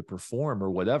drive him to perform or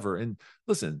whatever. And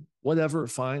listen, whatever,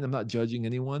 fine. I'm not judging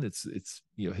anyone. It's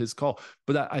his call.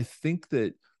 But I think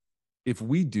that if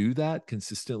we do that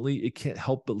consistently, it can't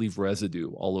help but leave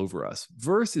residue all over us.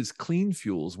 Versus clean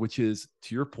fuels, which is,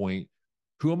 to your point,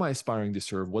 who am I aspiring to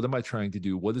serve? What am I trying to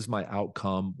do? What is my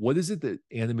outcome? What is it that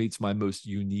animates my most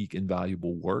unique and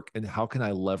valuable work? And how can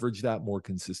I leverage that more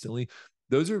consistently?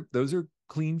 Those are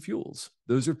clean fuels.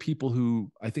 Those are people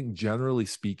who, I think, generally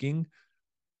speaking,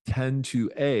 tend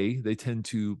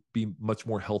to be much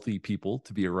more healthy people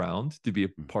to be around, to be a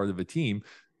part of a team.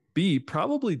 B,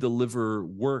 probably deliver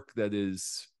work that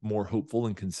is more hopeful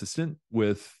and consistent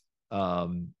with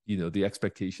the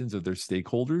expectations of their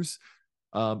stakeholders.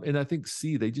 And I think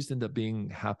C, they just end up being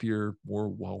happier, more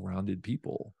well-rounded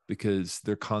people because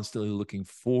they're constantly looking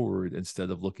forward instead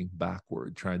of looking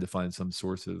backward, trying to find some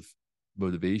source of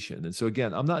motivation. And so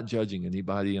again, I'm not judging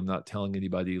anybody. I'm not telling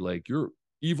anybody like you're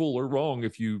evil or wrong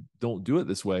if you don't do it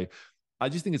this way. I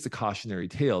just think it's a cautionary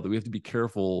tale that we have to be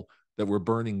careful that we're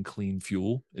burning clean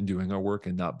fuel and doing our work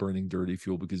and not burning dirty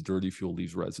fuel, because dirty fuel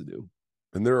leaves residue.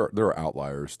 And there are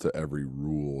outliers to every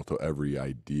rule, to every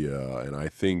idea. And I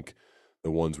think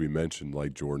the ones we mentioned,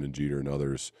 like Jordan and Jeter and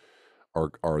others,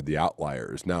 are the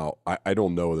outliers. Now, I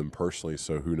don't know them personally,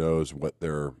 so who knows what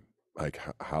they're like,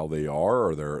 how they are,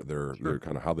 or their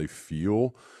kind of how they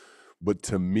feel. But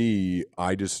to me,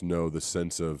 I just know the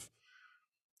sense of,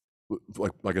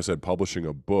 like I said, publishing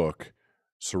a book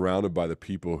surrounded by the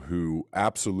people who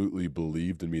absolutely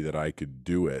believed in me that I could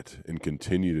do it and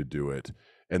continue to do it,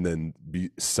 and then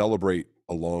celebrate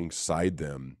alongside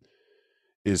them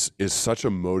is such a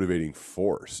motivating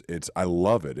force. I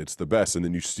love it. It's the best. And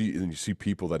then you see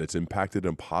people that it's impacted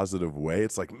in a positive way.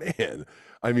 It's like, man,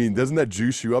 I mean, doesn't that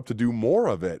juice you up to do more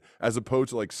of it, as opposed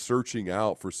to like searching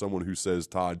out for someone who says,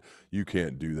 Todd, you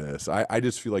can't do this. I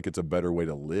just feel like it's a better way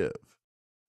to live.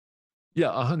 Yeah,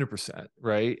 100%.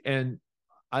 Right. And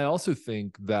I also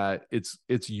think that it's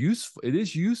useful. It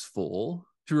is useful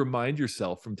to remind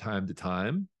yourself from time to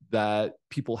time that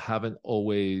people haven't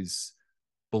always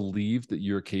believed that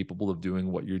you're capable of doing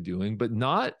what you're doing, but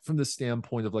not from the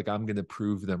standpoint of like, I'm going to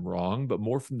prove them wrong, but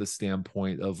more from the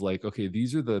standpoint of like, okay,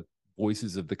 these are the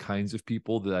voices of the kinds of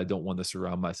people that I don't want to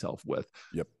surround myself with.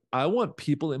 Yep. I want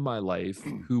people in my life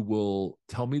who will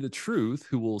tell me the truth,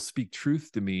 who will speak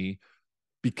truth to me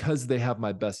because they have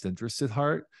my best interests at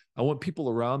heart. I want people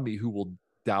around me who will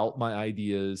doubt my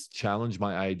ideas, challenge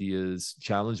my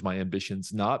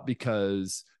ambitions, not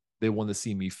because they want to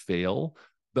see me fail,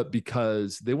 but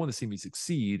because they want to see me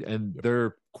succeed, and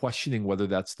they're questioning whether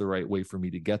that's the right way for me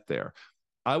to get there.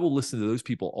 I will listen to those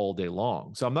people all day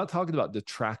long. So I'm not talking about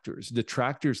detractors.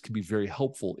 Detractors can be very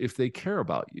helpful if they care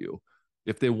about you,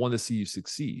 if they want to see you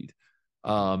succeed.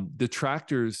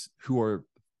 Detractors who are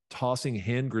tossing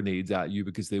hand grenades at you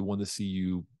because they want to see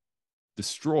you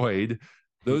destroyed,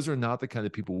 those are not the kind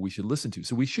of people we should listen to.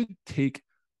 So we should take,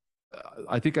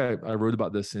 I think I wrote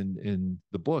about this in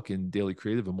the book, in Daily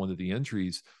Creative, in one of the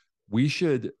entries. We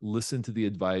should listen to the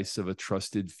advice of a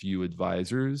trusted few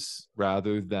advisors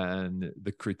rather than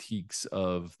the critiques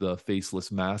of the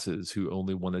faceless masses who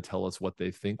only want to tell us what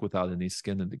they think without any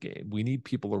skin in the game. We need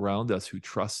people around us who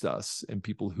trust us, and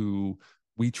people who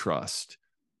we trust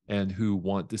and who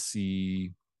want to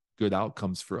see good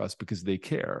outcomes for us because they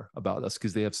care about us,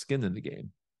 because they have skin in the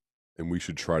game. And we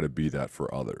should try to be that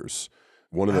for others.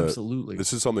 Absolutely.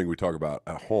 This is something we talk about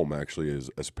at home, actually,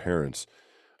 as parents,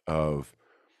 of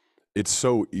it's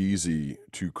so easy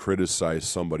to criticize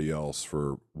somebody else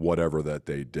for whatever that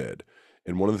they did.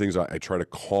 And one of the things I try to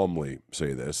calmly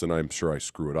say this, and I'm sure I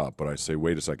screw it up, but I say,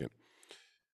 wait a second.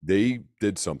 They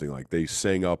did something, like they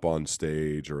sang up on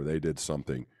stage or they did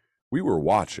something. We were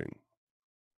watching.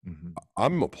 Mm-hmm.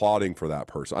 I'm applauding for that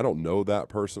person. I don't know that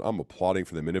person. I'm applauding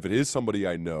for them. And if it is somebody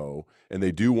I know and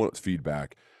they do want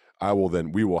feedback,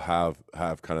 we will have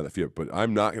kind of that feedback. But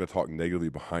I'm not going to talk negatively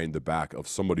behind the back of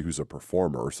somebody who's a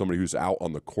performer or somebody who's out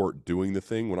on the court doing the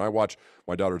thing. When I watch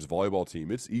my daughter's volleyball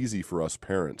team, it's easy for us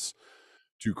parents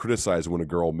to criticize when a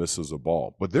girl misses a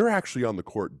ball, but they're actually on the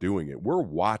court doing it. We're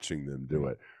watching them do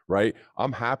it, right?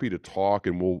 I'm happy to talk,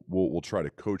 and we'll try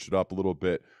to coach it up a little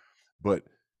bit, but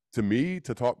to me,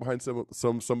 to talk behind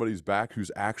somebody's back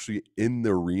who's actually in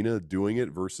the arena doing it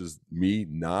versus me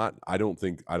not, I don't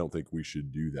think we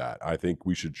should do that. I think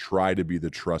we should try to be the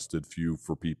trusted few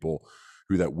for people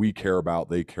who that we care about,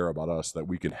 they care about us, that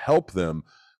we can help them,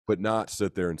 but not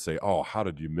sit there and say, "Oh, how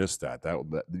did you miss that?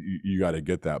 That you got to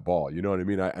get that ball." You know what I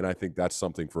mean? And I think that's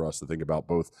something for us to think about,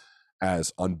 both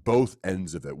as on both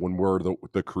ends of it, when we're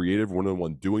the creative, we're the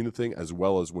one doing the thing, as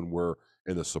well as when we're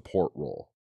in the support role.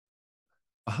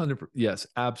 100%. Yes,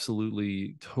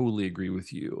 absolutely. Totally agree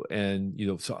with you. And,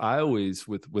 so I always,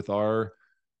 with our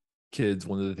kids,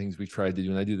 one of the things we tried to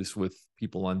do, and I do this with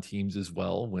people on teams as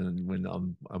well, when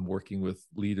I'm working with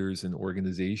leaders and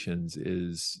organizations,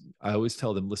 is I always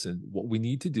tell them, listen, what we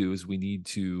need to do is we need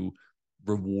to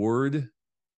reward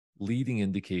leading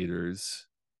indicators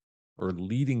or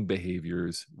leading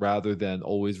behaviors rather than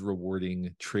always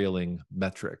rewarding trailing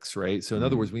metrics, right? So in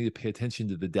other words, we need to pay attention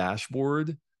to the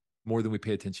dashboard more than we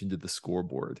pay attention to the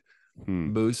scoreboard.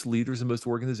 Most leaders and most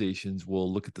organizations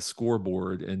will look at the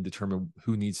scoreboard and determine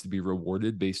who needs to be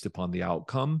rewarded based upon the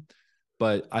outcome.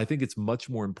 But I think it's much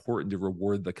more important to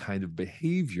reward the kind of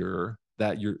behavior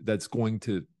that's going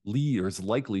to lead, or is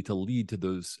likely to lead to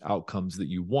those outcomes that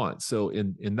you want. So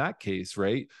in that case,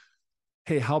 right?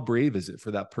 Hey, how brave is it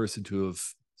for that person to have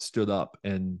stood up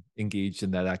and engaged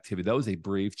in that activity? That was a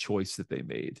brave choice that they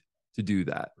made to do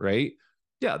that, right?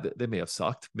 Yeah, they may have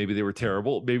sucked. Maybe they were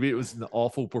terrible. Maybe it was an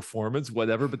awful performance,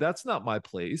 whatever, but that's not my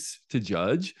place to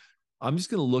judge. I'm just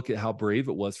going to look at how brave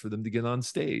it was for them to get on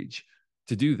stage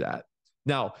to do that.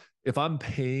 Now, if I'm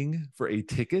paying for a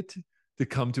ticket to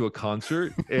come to a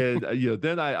concert, and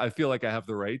then I feel like I have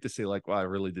the right to say, like, well, I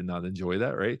really did not enjoy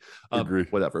that, right? Agree.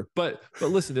 Whatever. But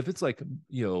listen, if it's like,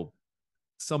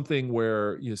 something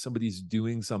where somebody's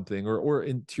doing something, or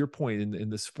to your point in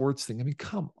the sports thing, I mean,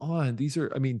 come on,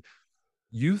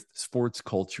 youth sports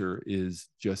culture is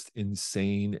just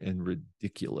insane and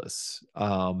ridiculous.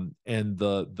 And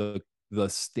the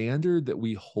standard that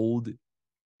we hold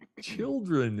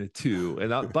children to,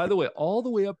 and by the way, all the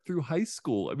way up through high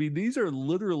school. I mean, these are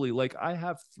literally, like, I've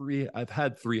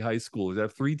had 3 high schoolers. I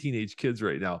have 3 teenage kids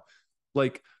right now.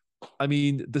 Like, I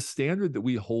mean, the standard that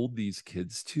we hold these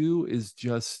kids to is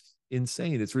just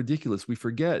insane. It's ridiculous. We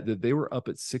forget that they were up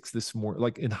at 6 this morning,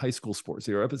 like in high school sports.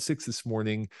 They were up at 6 this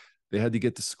morning. They had to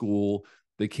get to school.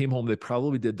 They came home. They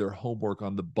probably did their homework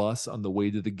on the bus on the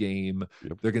way to the game.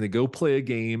 Yep. They're going to go play a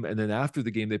game. And then after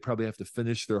the game, they probably have to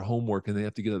finish their homework, and they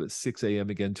have to get up at 6 a.m.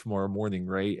 again tomorrow morning,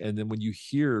 right? And then when you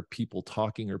hear people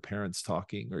talking, or parents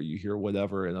talking, or you hear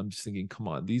whatever, and I'm just thinking, come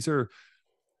on, these are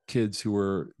kids who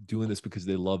are doing this because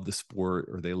they love the sport,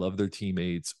 or they love their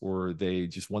teammates, or they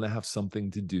just want to have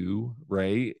something to do,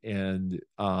 right? And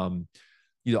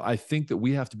I think that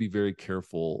we have to be very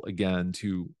careful, again,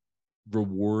 to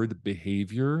reward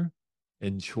behavior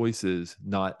and choices,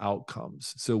 not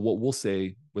outcomes. So what we'll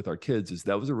say with our kids is,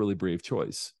 that was a really brave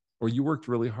choice, or you worked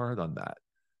really hard on that.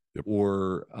 Yep.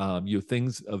 Or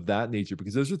things of that nature,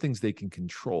 because those are things they can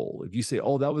control. If you say,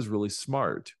 "Oh, that was really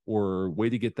smart," or "way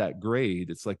to get that grade,"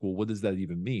 it's like, well, what does that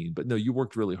even mean? But no, you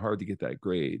worked really hard to get that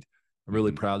grade. I'm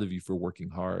really proud of you for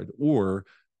working hard. Or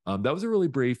that was a really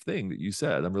brave thing that you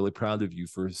said. I'm really proud of you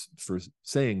for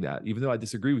saying that. Even though I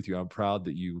disagree with you, I'm proud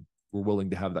that you were willing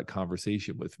to have that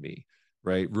conversation with me,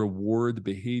 right? Reward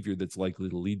behavior that's likely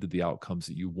to lead to the outcomes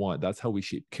that you want. That's how we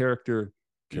shape character.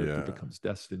 Character becomes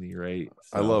destiny, right?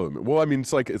 So. I love it. Well, I mean,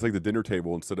 it's like the dinner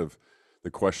table. Instead of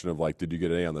the question of, like, did you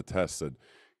get an A on the test, said,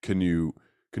 can you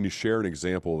share an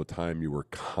example of a time you were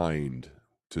kind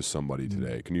to somebody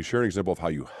today? Can you share an example of how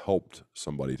you helped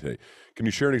somebody today? Can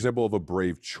you share an example of a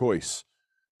brave choice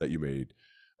that you made?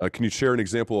 Can you share an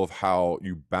example of how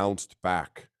you bounced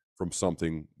back from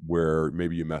something where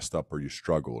maybe you messed up or you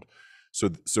struggled?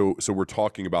 So we're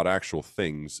talking about actual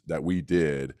things that we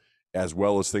did, as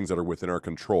well as things that are within our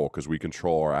control, because we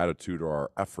control our attitude or our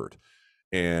effort.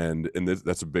 And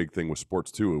that's a big thing with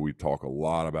sports too. We talk a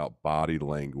lot about body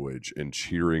language and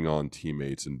cheering on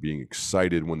teammates and being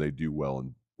excited when they do well,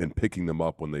 and picking them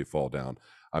up when they fall down.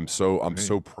 I'm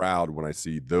so proud when I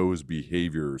see those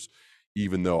behaviors,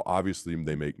 even though obviously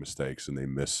they make mistakes and they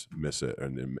miss it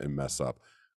and mess up.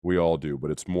 We all do,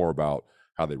 but it's more about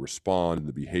how they respond and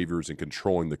the behaviors, and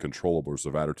controlling the controllables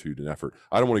of attitude and effort.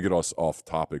 I don't want to get us off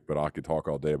topic, but I could talk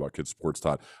all day about kids sports,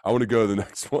 Todd. I want to go to the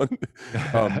next one.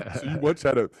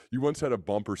 So you once had a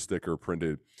bumper sticker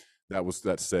printed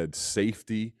that said,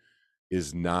 "Safety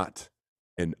is not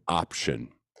an option."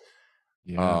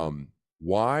 Yeah.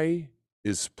 Why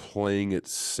is playing it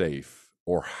safe,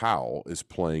 or how is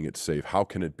playing it safe? How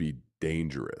can it be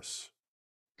dangerous?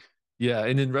 Yeah,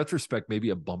 and in retrospect, maybe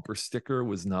a bumper sticker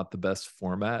was not the best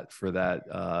format for that,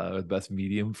 the best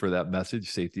medium for that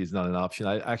message. Safety is not an option.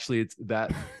 I actually, it's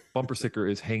that bumper sticker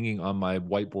is hanging on my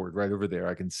whiteboard right over there.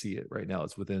 I can see it right now.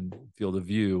 It's within field of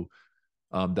view,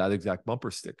 that exact bumper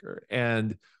sticker.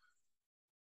 And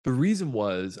the reason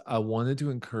was I wanted to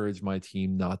encourage my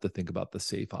team not to think about the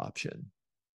safe option.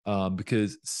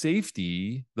 Because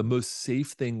safety, the most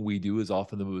safe thing we do is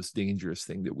often the most dangerous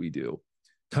thing that we do.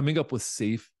 Coming up with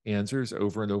safe answers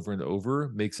over and over and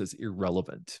over makes us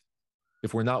irrelevant.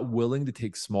 If we're not willing to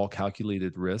take small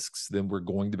calculated risks, then we're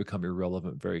going to become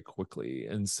irrelevant very quickly.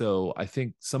 And so I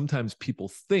think sometimes people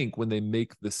think when they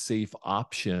make the safe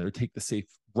option or take the safe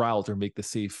route or make the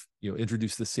safe,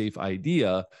 introduce the safe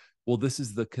idea, well, this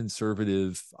is the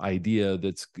conservative idea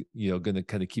that's, going to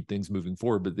kind of keep things moving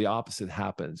forward. But the opposite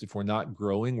happens. If we're not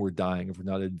growing, we're dying. If we're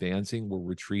not advancing, we're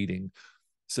retreating.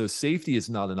 So safety is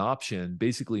not an option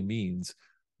basically means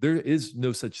there is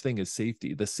no such thing as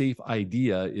safety. The safe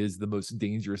idea is the most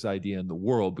dangerous idea in the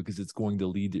world because it's going to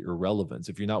lead to irrelevance.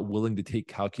 If you're not willing to take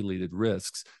calculated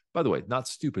risks, by the way, not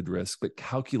stupid risks, but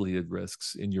calculated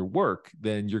risks in your work,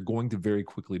 then you're going to very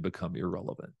quickly become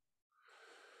irrelevant.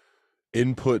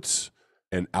 Inputs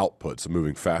and outputs. I'm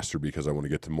moving faster because I want to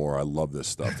get to more. I love this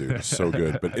stuff, dude. It's so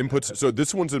good. But inputs, so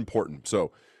this one's important.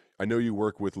 So I know you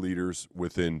work with leaders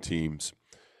within teams,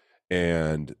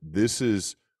 and this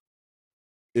is,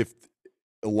 if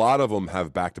a lot of them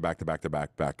have back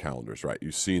calendars, right?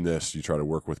 You've seen this, you try to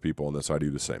work with people on this, I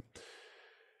do the same.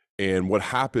 And what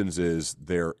happens is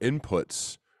their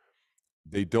inputs,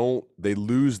 they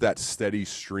lose that steady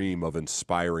stream of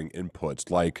inspiring inputs,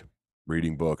 like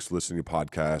reading books, listening to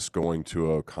podcasts, going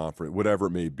to a conference, whatever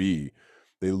it may be.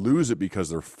 They lose it because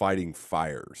they're fighting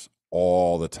fires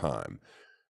all the time.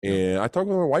 And I talked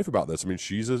with my wife about this. I mean,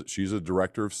 she's a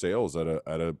director of sales at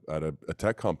a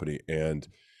tech company, and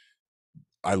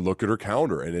I look at her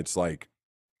calendar and it's like,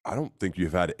 I don't think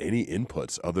you've had any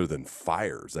inputs other than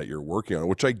fires that you're working on,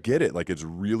 which I get it. Like, it's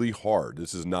really hard.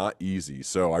 This is not easy.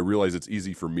 So I realize it's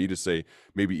easy for me to say,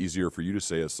 maybe easier for you to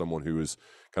say as someone who is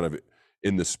kind of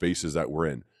in the spaces that we're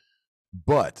in.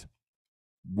 But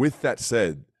with that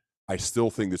said, I still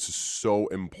think this is so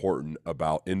important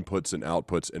about inputs and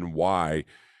outputs, and why,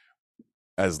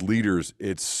 as leaders,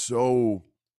 it's so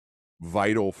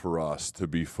vital for us to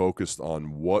be focused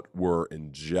on what we're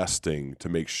ingesting to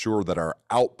make sure that our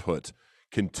output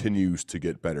continues to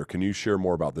get better. Can you share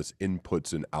more about this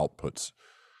inputs and outputs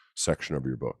section of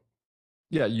your book?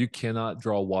 Yeah, you cannot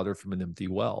draw water from an empty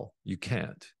well. You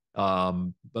can't.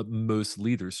 But most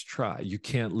leaders try. You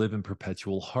can't live in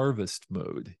perpetual harvest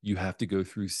mode. You have to go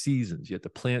through seasons. You have to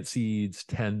plant seeds,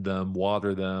 tend them,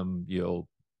 water them,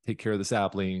 take care of the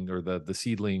sapling or the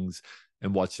seedlings,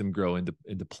 and watch them grow into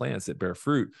plants that bear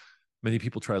fruit. Many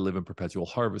people try to live in perpetual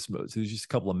harvest mode. So there's just a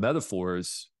couple of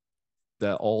metaphors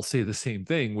that all say the same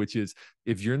thing, which is,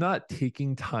 if you're not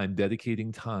taking time,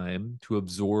 dedicating time to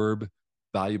absorb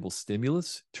valuable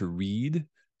stimulus, to read,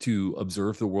 to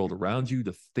observe the world around you,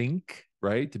 to think,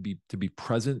 right? To be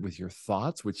present with your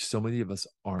thoughts, which so many of us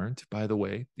aren't, by the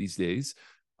way, these days,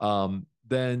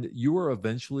 then you are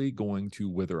eventually going to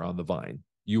wither on the vine.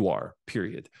 You are,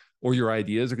 period. Or your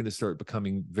ideas are going to start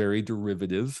becoming very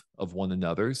derivative of one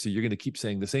another. So you're going to keep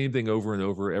saying the same thing over and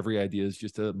over. Every idea is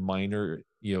just a minor,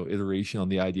 iteration on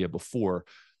the idea before.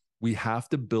 We have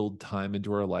to build time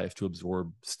into our life to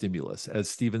absorb stimulus. As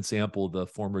Stephen Sample, the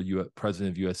former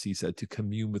president of USC, said, to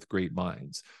commune with great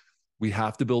minds. We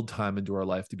have to build time into our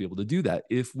life to be able to do that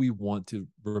if we want to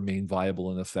remain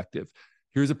viable and effective.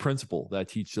 Here's a principle that I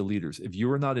teach to leaders. If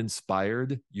you are not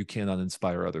inspired, you cannot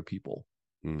inspire other people,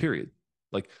 period.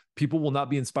 Like, people will not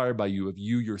be inspired by you if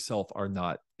you yourself are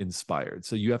not inspired.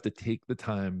 So you have to take the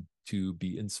time to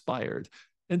be inspired.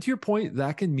 And to your point,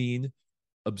 that can mean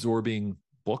absorbing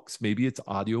books. Maybe it's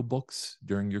audiobooks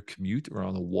during your commute or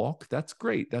on a walk. That's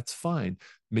great. That's fine.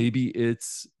 Maybe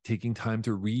it's taking time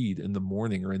to read in the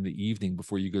morning or in the evening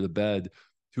before you go to bed,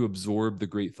 to absorb the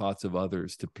great thoughts of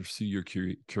others, to pursue your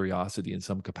curiosity in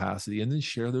some capacity, and then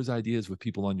share those ideas with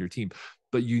people on your team.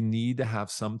 But you need to have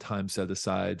some time set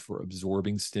aside for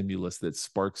absorbing stimulus that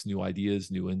sparks new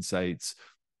ideas, new insights.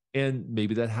 And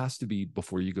maybe that has to be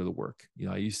before you go to work.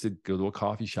 I used to go to a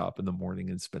coffee shop in the morning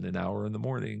and spend an hour in the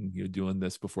morning, doing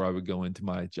this before I would go into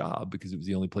my job, because it was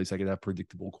the only place I could have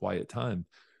predictable, quiet time.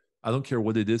 I don't care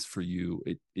what it is for you.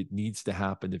 It needs to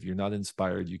happen. If you're not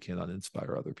inspired, you cannot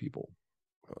inspire other people.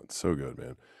 Oh, it's so good,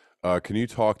 man. Can you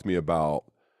talk to me about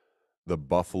the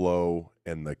buffalo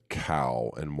and the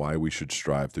cow and why we should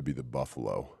strive to be the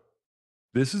buffalo?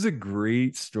 This is a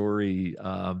great story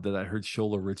that I heard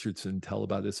Shola Richardson tell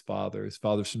about his father. His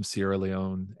father's from Sierra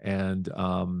Leone, and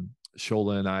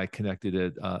Shola and I connected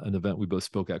at an event we both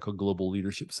spoke at called Global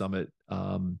Leadership Summit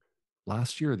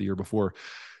last year or the year before.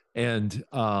 And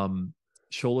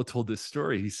Shola told this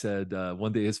story. He said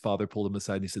one day his father pulled him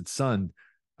aside and he said, "Son,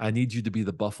 I need you to be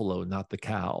the buffalo, not the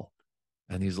cow."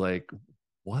 And he's like,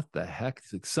 "What the heck?"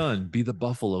 He's like, "Son, be the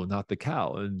buffalo, not the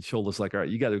cow." And Shola's like, "All right,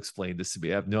 you got to explain this to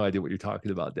me. I have no idea what you're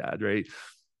talking about, Dad." Right.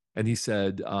 And he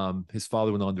said his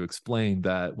father went on to explain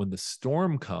that when the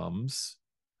storm comes,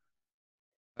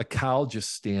 a cow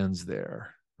just stands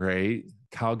there, right?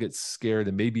 Cow gets scared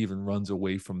and maybe even runs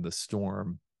away from the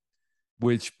storm,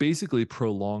 which basically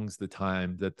prolongs the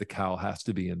time that the cow has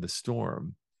to be in the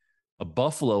storm. A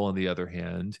buffalo, on the other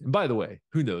hand, and by the way,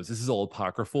 who knows? This is all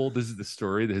apocryphal. This is the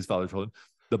story that his father told him.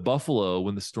 The buffalo,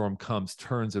 when the storm comes,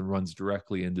 turns and runs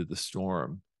directly into the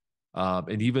storm.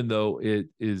 And even though it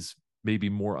is maybe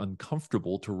more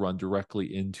uncomfortable to run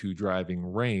directly into driving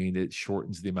rain, it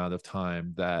shortens the amount of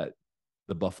time that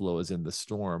the buffalo is in the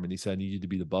storm. And he said, "I need you to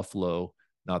be the buffalo,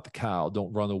 not the cow.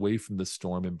 Don't run away from the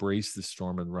storm, embrace the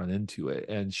storm and run into it."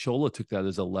 And Shola took that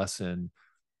as a lesson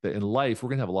that in life, we're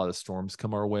going to have a lot of storms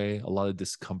come our way, a lot of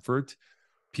discomfort.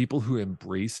 People who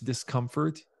embrace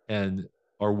discomfort and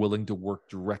are willing to work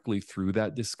directly through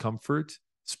that discomfort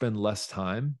spend less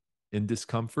time in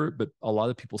discomfort, but a lot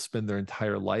of people spend their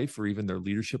entire life or even their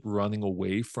leadership running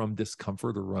away from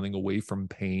discomfort or running away from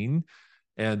pain.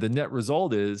 And the net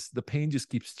result is the pain just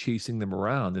keeps chasing them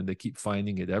around and they keep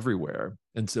finding it everywhere.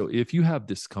 And so if you have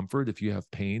discomfort, if you have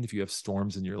pain, if you have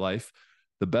storms in your life,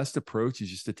 the best approach is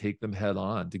just to take them head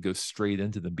on, to go straight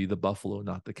into them, be the buffalo,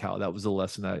 not the cow. That was a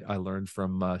lesson I learned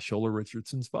from Shola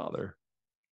Richardson's father.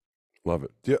 Love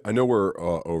it. Yeah, I know we're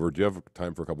over. Do you have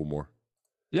time for a couple more?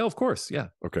 Yeah, of course. Yeah.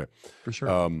 Okay. For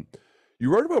sure.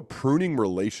 You wrote about pruning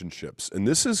relationships, and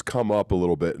this has come up a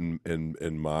little bit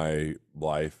in my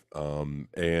life.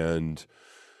 And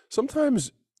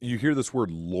sometimes you hear this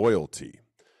word loyalty,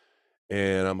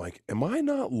 and I'm like, am I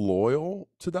not loyal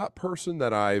to that person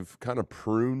that I've kind of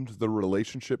pruned the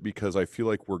relationship because I feel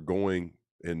like we're going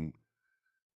in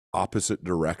opposite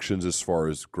directions as far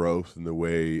as growth and the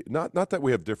way, not that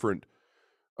we have different,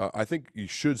 I think you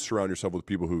should surround yourself with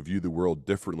people who view the world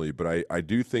differently, but I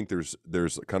do think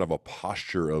there's kind of a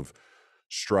posture of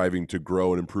striving to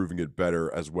grow and improving it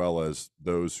better, as well as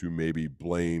those who maybe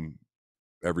blame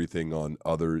everything on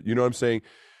other, you know what I'm saying?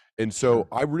 And so Sure.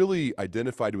 I really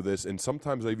identified with this, and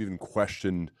sometimes I've even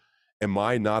questioned, am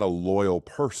I not a loyal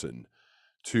person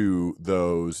to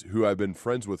those who I've been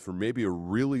friends with for maybe a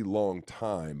really long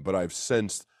time, but I've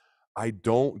sensed I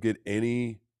don't get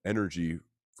any energy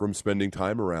from spending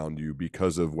time around you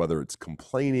because of whether it's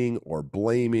complaining or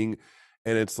blaming.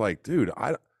 And it's like, dude,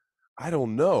 I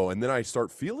don't know. And then I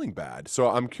start feeling bad. So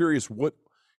I'm curious,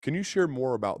 can you share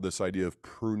more about this idea of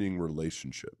pruning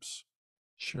relationships?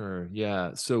 Sure.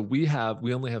 Yeah. So we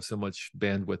only have so much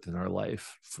bandwidth in our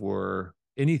life for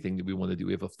anything that we want to do.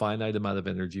 We have a finite amount of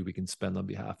energy we can spend on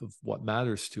behalf of what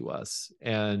matters to us.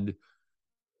 And,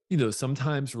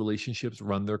 sometimes relationships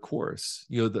run their course.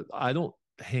 That I don't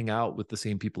hang out with the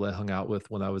same people I hung out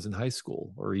with when I was in high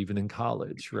school or even in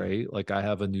college, right? Like I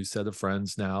have a new set of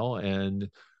friends now, and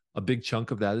a big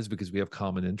chunk of that is because we have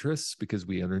common interests, because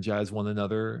we energize one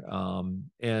another.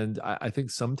 And I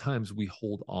think sometimes we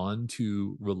hold on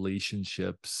to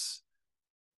relationships,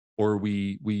 or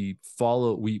we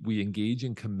engage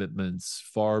in commitments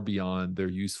far beyond their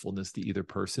usefulness to either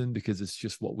person because it's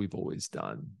just what we've always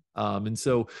done. And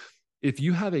so if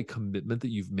you have a commitment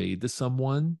that you've made to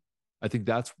someone, I think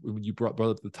that's when you brought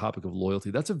up the topic of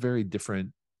loyalty. That's a very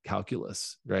different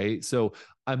calculus, right? So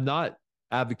I'm not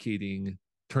advocating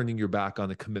turning your back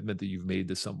on a commitment that you've made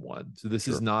to someone. So this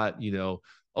Sure. is not,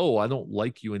 oh, I don't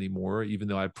like you anymore, even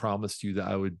though I promised you that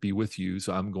I would be with you.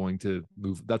 So I'm going to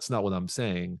move. That's not what I'm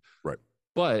saying. Right.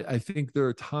 But I think there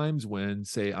are times when,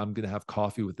 say, I'm going to have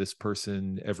coffee with this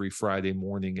person every Friday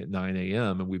morning at 9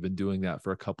 a.m. And we've been doing that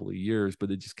for a couple of years,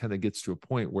 but it just kind of gets to a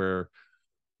point where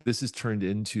this has turned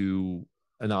into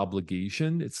an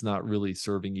obligation. It's not really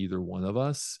serving either one of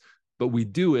us, but we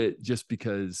do it just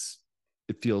because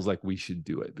it feels like we should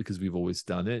do it because we've always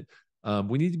done it.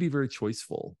 We need to be very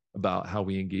choiceful about how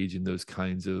we engage in those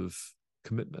kinds of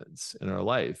commitments in our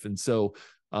life. And so,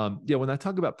 when I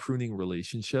talk about pruning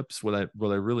relationships, what I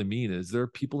really mean is there are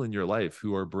people in your life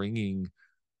who are bringing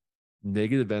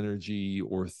negative energy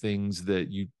or things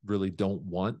that you really don't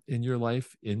want in your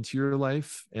life into your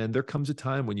life. And there comes a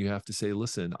time when you have to say,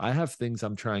 listen, I have things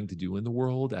I'm trying to do in the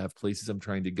world. I have places I'm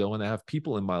trying to go, and I have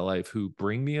people in my life who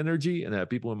bring me energy, and I have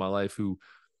people in my life who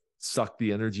suck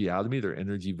the energy out of me. They're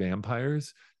energy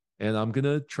vampires. And I'm going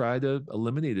to try to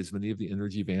eliminate as many of the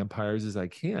energy vampires as I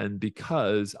can,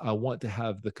 because I want to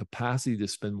have the capacity to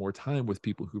spend more time with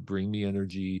people who bring me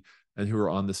energy and who are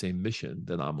on the same mission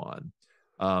that I'm on.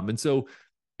 And so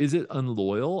is it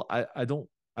unloyal? I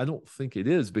don't think it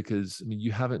is, because I mean,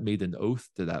 you haven't made an oath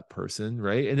to that person,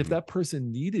 right? And if that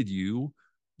person needed you,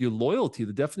 your loyalty,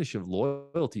 the definition of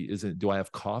loyalty isn't, do I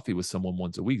have coffee with someone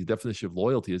once a week? The definition of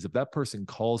loyalty is, if that person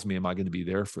calls me, am I going to be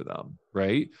there for them,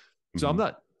 right? So I'm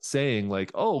not saying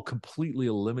like, oh, completely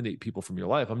eliminate people from your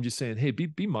life. I'm just saying, hey,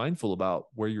 be mindful about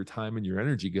where your time and your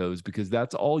energy goes, because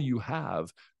that's all you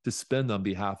have to spend on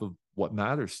behalf of what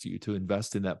matters to you, to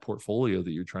invest in that portfolio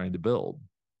that you're trying to build.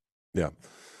 Yeah.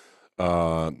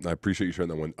 I appreciate you sharing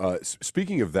that one.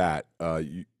 Speaking of that,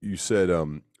 you said,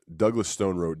 Douglas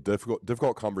Stone wrote,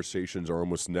 difficult conversations are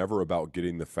almost never about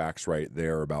getting the facts right.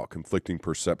 They're about conflicting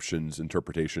perceptions,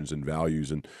 interpretations, and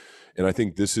values. And I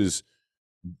think this is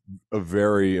a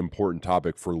very important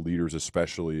topic for leaders,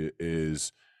 especially,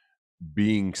 is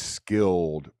being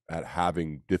skilled at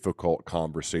having difficult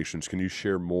conversations. Can you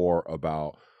share more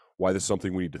about why this is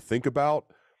something we need to think about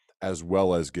as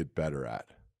well as get better at?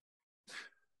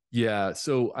 Yeah.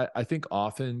 So I think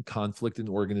often conflict in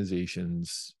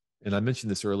organizations, and I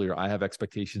mentioned this earlier, I have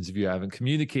expectations if you haven't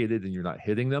communicated and you're not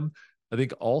hitting them. I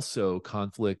think also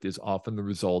conflict is often the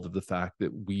result of the fact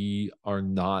that we are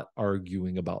not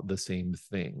arguing about the same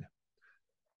thing.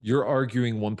 You're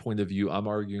arguing one point of view, I'm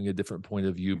arguing a different point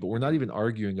of view, but we're not even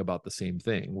arguing about the same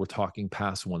thing. We're talking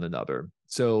past one another.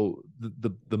 So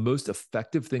the most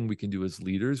effective thing we can do as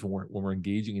leaders when we're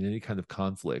engaging in any kind of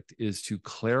conflict is to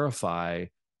clarify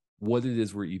what it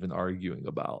is we're even arguing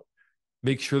about.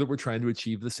 Make sure that we're trying to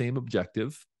achieve the same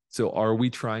objective. So are we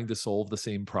trying to solve the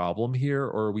same problem here,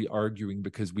 or are we arguing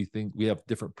because we think we have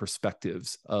different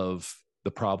perspectives of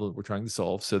the problem we're trying to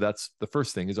solve? So that's the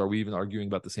first thing, is, are we even arguing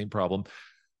about the same problem?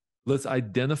 Let's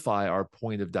identify our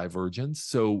point of divergence.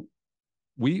 So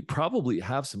we probably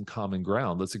have some common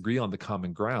ground. Let's agree on the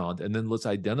common ground, and then let's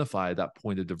identify that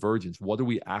point of divergence. What are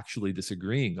we actually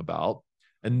disagreeing about?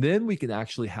 And then we can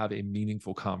actually have a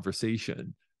meaningful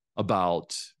conversation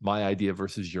about my idea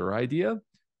versus your idea,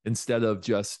 instead of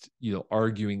just,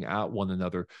 arguing at one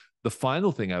another. The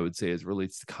final thing I would say as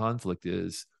relates to conflict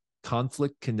is,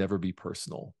 conflict can never be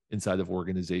personal inside of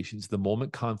organizations. The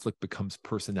moment conflict becomes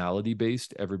personality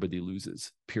based, everybody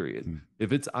loses, period.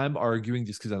 If it's, I'm arguing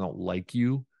just because I don't like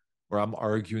you, or I'm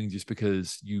arguing just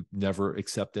because you never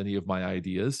accept any of my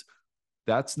ideas,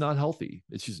 that's not healthy.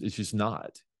 It's just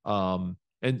not.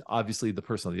 And obviously the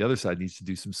person on the other side needs to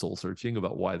do some soul searching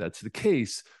about why that's the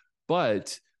case.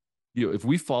 But if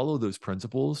we follow those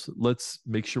principles, let's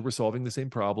make sure we're solving the same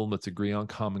problem. Let's agree on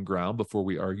common ground before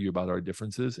we argue about our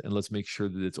differences. And let's make sure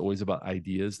that it's always about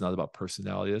ideas, not about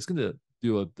personality. That's going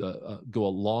to go a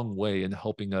long way in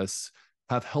helping us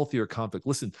have healthier conflict.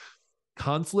 Listen,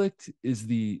 conflict is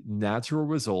the natural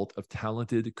result of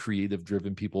talented, creative,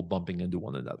 driven people bumping into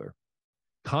one another.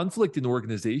 Conflict in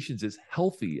organizations is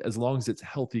healthy as long as it's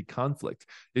healthy conflict.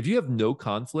 If you have no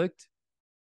conflict,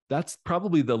 that's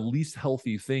probably the least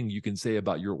healthy thing you can say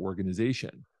about your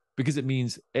organization, because it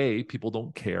means, A, people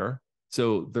don't care.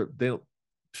 So they don't,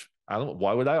 I don't,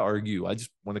 why would I argue? I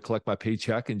just want to collect my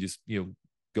paycheck and just,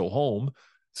 go home.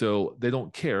 So they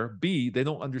don't care. B, they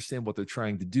don't understand what they're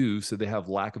trying to do. So they have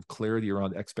lack of clarity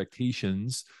around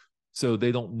expectations. So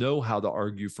they don't know how to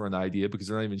argue for an idea because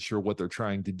they're not even sure what they're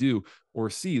trying to do. Or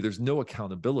C, there's no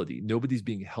accountability. Nobody's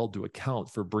being held to account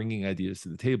for bringing ideas to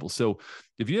the table. So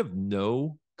if you have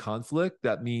no conflict,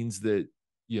 that means that,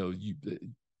 you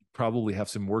probably have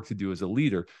some work to do as a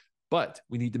leader, but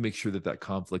we need to make sure that that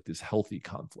conflict is healthy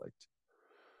conflict.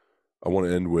 I want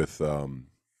to end with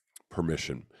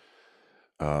permission.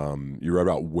 You wrote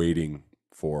about waiting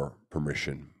for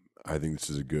permission. I think this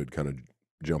is a good kind of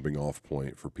jumping off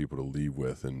point for people to leave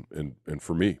with. And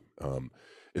for me,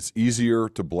 it's easier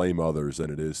to blame others than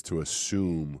it is to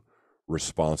assume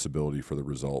responsibility for the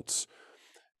results.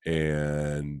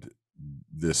 And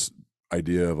this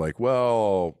idea of like,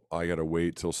 well, I got to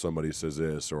wait till somebody says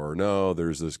this, or no,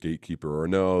 there's this gatekeeper, or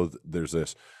no, there's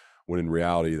this, when in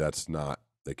reality, that's not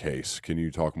the case. Can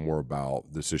you talk more about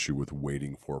this issue with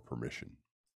waiting for permission?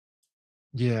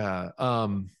 Yeah.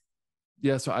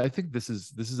 So I think this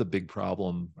is a big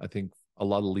problem. I think a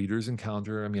lot of leaders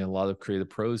encounter, a lot of creative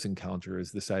pros encounter,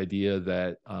 is this idea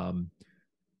that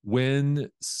when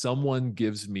someone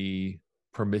gives me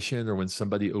permission, or when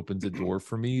somebody opens a door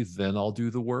for me, then I'll do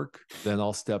the work, then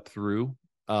I'll step through.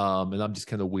 And I'm just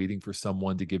kind of waiting for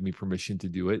someone to give me permission to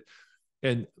do it.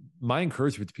 And my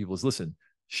encouragement to people is, listen,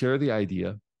 share the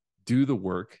idea, do the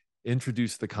work,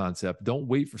 introduce the concept. Don't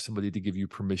wait for somebody to give you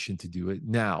permission to do it.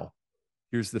 Now,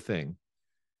 here's the thing.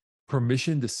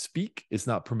 Permission to speak is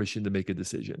not permission to make a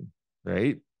decision,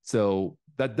 right? So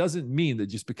that doesn't mean that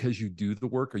just because you do the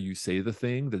work or you say the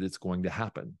thing that it's going to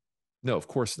happen. No, of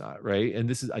course not, right? And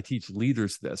this is, I teach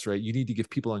leaders this, right? You need to give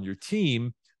people on your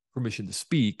team permission to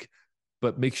speak,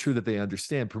 but make sure that they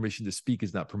understand permission to speak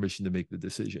is not permission to make the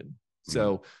decision.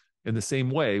 So in the same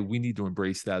way, we need to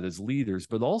embrace that as leaders,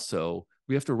 but also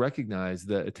we have to recognize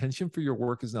that attention for your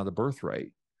work is not a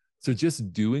birthright. So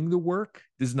just doing the work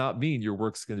does not mean your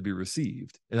work's going to be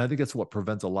received. And I think that's what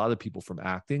prevents a lot of people from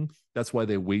acting. That's why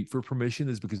they wait for permission,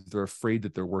 is because they're afraid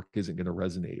that their work isn't going to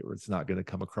resonate, or it's not going to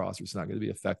come across, or it's not going to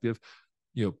be effective.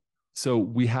 So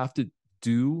we have to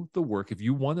do the work. If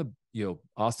you want to,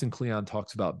 Austin Kleon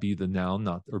talks about be the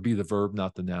noun, be the verb,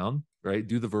 not the noun, right?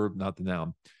 Do the verb, not the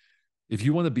noun. If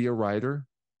you want to be a writer,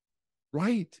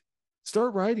 write.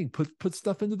 Start writing. Put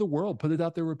stuff into the world. Put it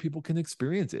out there where people can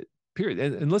experience it. Period.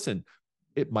 And listen,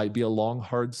 it might be a long,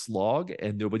 hard slog,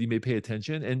 and nobody may pay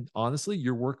attention. And honestly,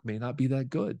 your work may not be that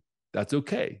good. That's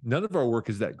okay. None of our work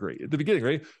is that great at the beginning,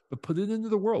 right? But put it into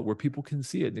the world where people can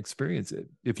see it and experience it.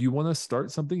 If you want to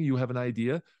start something, you have an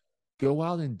idea, go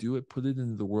out and do it. Put it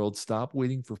into the world. Stop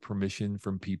waiting for permission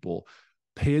from people.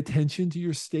 Pay attention to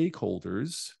your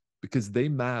stakeholders, because they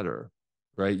matter.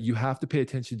 Right? You have to pay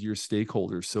attention to your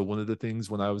stakeholders. So one of the things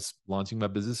when I was launching my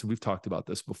business, and we've talked about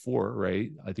this before,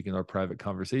 right? I think in our private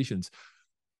conversations,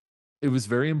 it was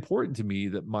very important to me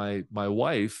that my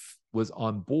wife was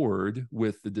on board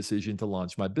with the decision to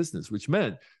launch my business, which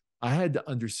meant I had to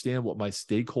understand what my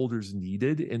stakeholders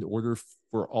needed in order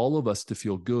for all of us to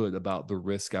feel good about the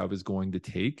risk I was going to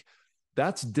take.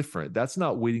 That's different. That's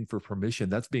not waiting for permission.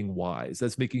 That's being wise.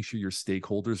 That's making sure your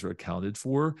stakeholders are accounted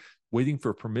for. Waiting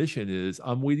for permission is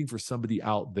I'm waiting for somebody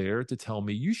out there to tell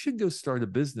me you should go start a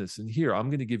business, and here I'm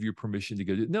going to give you permission to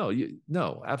go do it.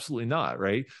 No, absolutely not.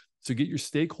 Right. So get your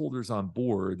stakeholders on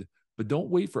board, but don't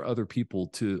wait for other people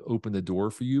to open the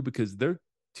door for you, because they're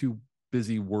too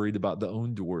busy worried about their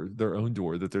own door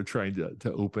that they're trying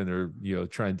to open, or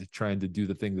trying to do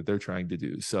the thing that they're trying to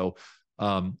do. So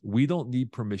we don't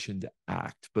need permission to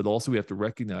act, but also we have to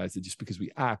recognize that just because we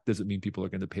act doesn't mean people are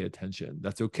going to pay attention.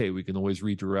 That's okay. We can always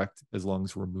redirect as long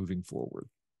as we're moving forward.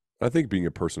 I think being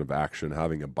a person of action,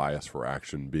 having a bias for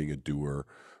action, being a doer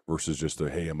versus just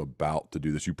hey, I'm about to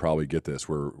do this. You probably get this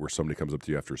where somebody comes up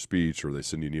to you after a speech, or they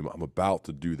send you an email, I'm about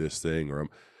to do this thing, or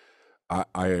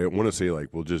I want to say, like,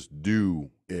 well, just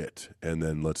do it, and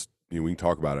then we can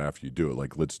talk about it after you do it.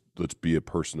 Like, let's be a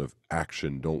person of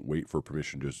action. Don't wait for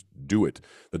permission. Just do it.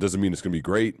 That doesn't mean it's going to be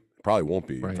great. It probably won't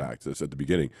be. Right. In fact, it's at the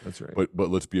beginning. That's right. But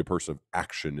let's be a person of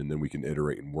action, and then we can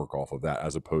iterate and work off of that,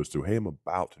 as opposed to, hey, I'm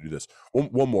about to do this.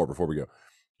 One more before we go.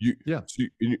 So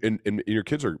and your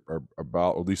kids are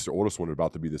about, at least the oldest one,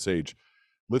 about to be this age.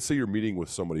 Let's say you're meeting with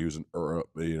somebody who's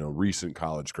recent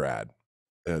college grad,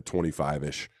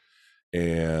 25-ish.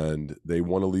 And they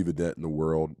want to leave a dent in the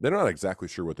world. They're not exactly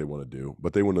sure what they want to do,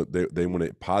 but they want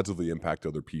to positively impact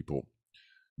other people,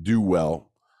 do well,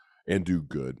 and do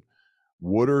good.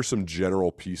 What are some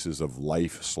general pieces of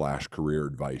life/career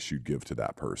advice you'd give to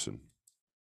that person?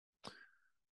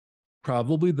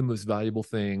 Probably the most valuable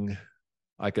thing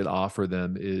I could offer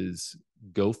them is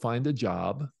go find a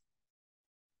job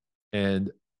and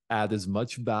add as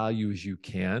much value as you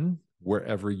can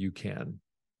wherever you can.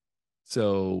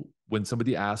 So when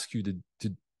somebody asks you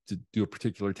to do a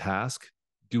particular task,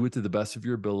 do it to the best of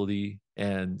your ability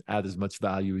and add as much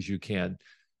value as you can.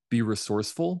 Be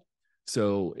resourceful.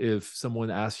 So if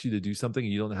someone asks you to do something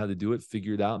and you don't know how to do it,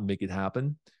 figure it out and make it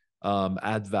happen.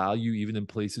 Add value even in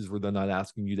places where they're not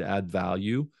asking you to add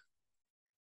value.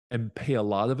 And pay a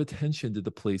lot of attention to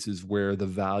the places where the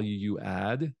value you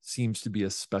add seems to be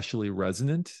especially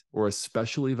resonant or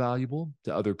especially valuable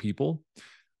to other people.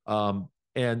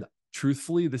 And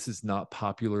truthfully, this is not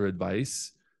popular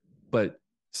advice, but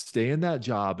stay in that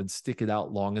job and stick it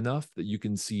out long enough that you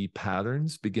can see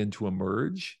patterns begin to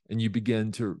emerge, and you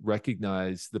begin to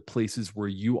recognize the places where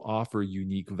you offer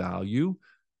unique value,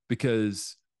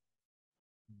 because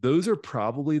those are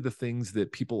probably the things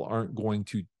that people aren't going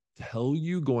to tell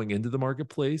you going into the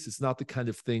marketplace. It's not the kind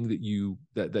of thing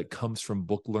that comes from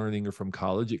book learning or from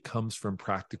college. It comes from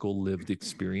practical lived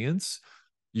experience.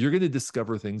 You're going to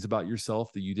discover things about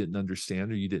yourself that you didn't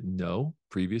understand or you didn't know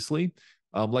previously.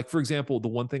 Like, for example, the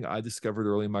one thing I discovered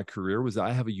early in my career was that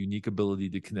I have a unique ability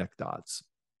to connect dots.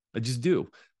 I just do.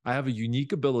 I have a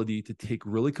unique ability to take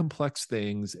really complex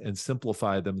things and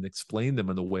simplify them and explain them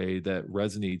in a way that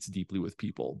resonates deeply with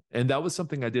people. And that was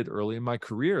something I did early in my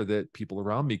career that people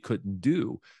around me couldn't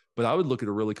do. But I would look at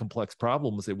a really complex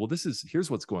problem and say, well,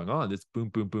 here's what's going on. It's boom,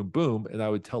 boom, boom, boom. And I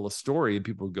would tell a story and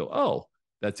people would go, oh,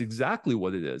 that's exactly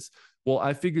what it is. Well,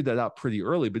 I figured that out pretty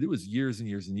early, but it was years and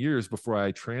years and years before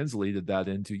I translated that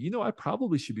into, I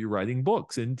probably should be writing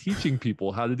books and teaching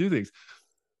people how to do things.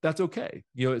 That's okay.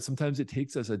 Sometimes it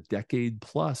takes us a decade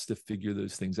plus to figure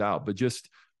those things out, but just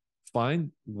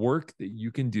find work that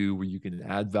you can do where you can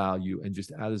add value and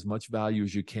just add as much value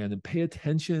as you can, and pay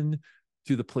attention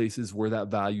to the places where that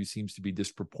value seems to be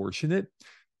disproportionate.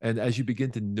 And as you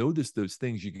begin to notice those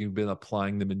things, you can begin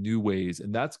applying them in new ways.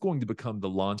 And that's going to become the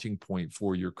launching point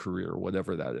for your career,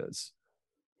 whatever that is.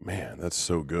 Man, that's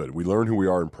so good. We learn who we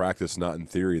are in practice, not in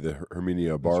theory, the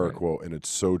Herminia Barra right. quote, and it's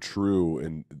so true.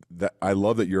 And that I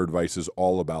love that your advice is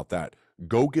all about that.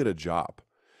 Go get a job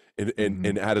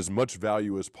and add as much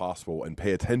value as possible and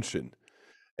pay attention.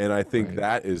 And I think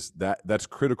Right. that's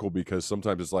critical, because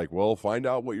sometimes it's like, well, find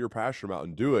out what you're passionate about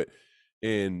and do it.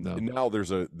 And No. now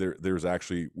there's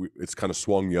actually, it's kind of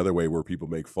swung the other way where people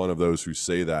make fun of those who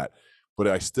say that. But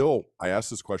I ask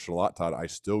this question a lot, Todd. I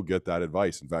still get that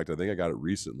advice. In fact, I think I got it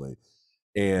recently.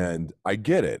 And I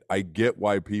get it. I get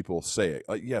why people say it.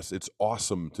 Like, yes, it's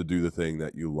awesome to do the thing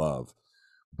that you love,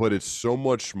 but it's so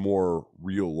much more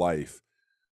real life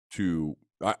to,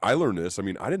 I learned this. I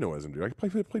mean, I didn't know what I was going to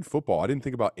do. I played football. I didn't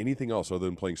think about anything else other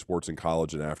than playing sports in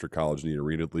college and after college in the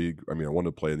arena league. I mean, I wanted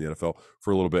to play in the NFL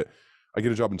for a little bit. I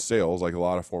get a job in sales like a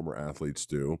lot of former athletes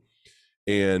do,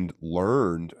 and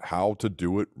learned how to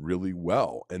do it really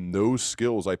well. And those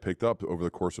skills I picked up over the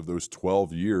course of those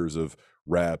 12 years of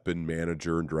rep and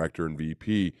manager and director and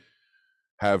VP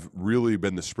have really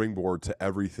been the springboard to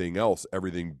everything else,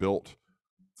 everything built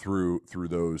through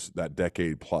that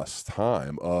decade plus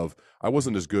time of, I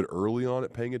wasn't as good early on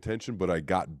at paying attention, but I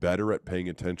got better at paying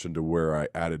attention to where I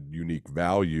added unique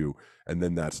value. And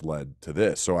then that's led to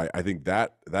this. So I think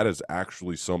that is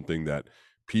actually something that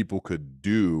people could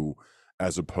do,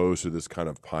 as opposed to this kind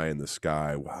of pie in the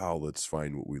sky, wow, let's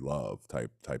find what we love type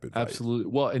advice.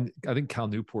 Absolutely. Well, and I think Cal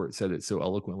Newport said it so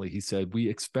eloquently. He said, we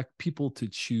expect people to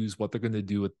choose what they're going to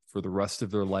do for the rest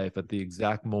of their life at the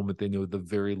exact moment they know the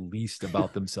very least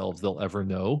about themselves they'll ever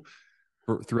know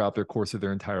throughout their course of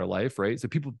their entire life, right? So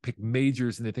people pick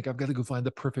majors and they think, I've got to go find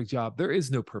the perfect job. There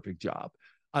is no perfect job.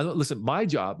 My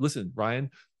job, listen, Ryan,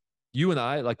 you and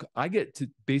I get to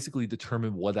basically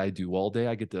determine what I do all day.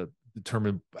 I get to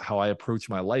determine how I approach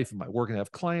my life and my work, and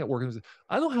have client work.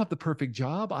 I don't have the perfect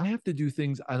job. I have to do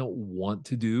things I don't want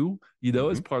to do,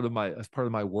 as part of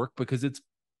my work, because it's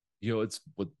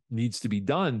what needs to be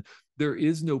done. There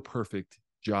is no perfect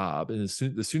job. And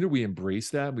the sooner we embrace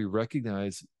that, we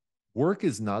recognize work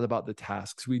is not about the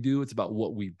tasks we do. It's about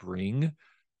what we bring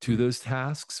to those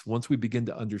tasks. Once we begin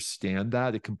to understand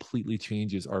that, it completely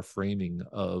changes our framing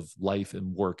of life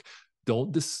and work.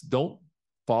 Don't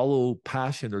follow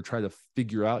passion or try to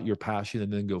figure out your passion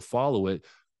and then go follow it.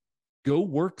 Go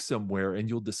work somewhere and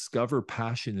you'll discover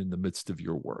passion in the midst of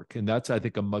your work. And that's, I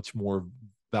think, a much more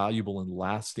valuable and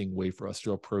lasting way for us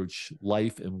to approach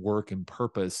life and work and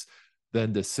purpose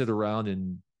than to sit around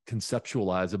and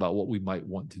conceptualize about what we might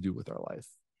want to do with our life.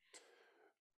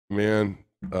 Man,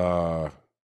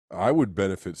 I would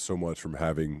benefit so much from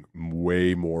having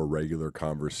way more regular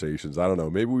conversations. I don't know.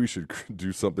 Maybe we should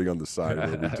do something on the side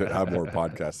where we have more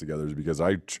podcasts together, because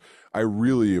I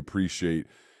really appreciate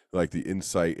like the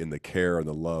insight and the care and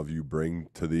the love you bring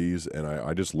to these. And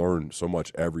I just learn so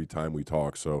much every time we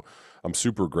talk. So I'm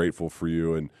super grateful for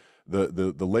you. And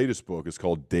the latest book is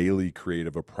called Daily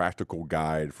Creative, a practical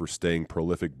guide for staying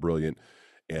prolific, brilliant,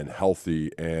 and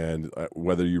healthy. And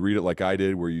whether you read it like I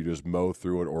did, where you just mow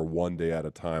through it, or one day at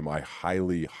a time, I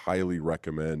highly, highly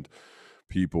recommend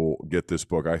people get this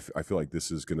book. I feel like this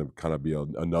is going to kind of be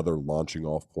another launching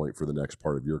off point for the next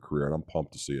part of your career. And I'm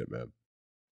pumped to see it, man.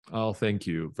 Oh, thank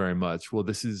you very much. Well,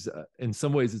 this is, in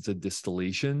some ways, it's a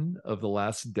distillation of the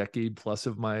last decade plus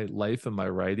of my life and my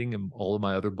writing and all of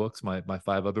my other books, my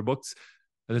 5 other books.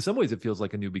 And in some ways, it feels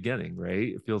like a new beginning, right?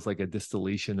 It feels like a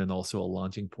distillation and also a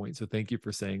launching point. So thank you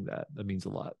for saying that. That means a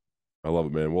lot. I love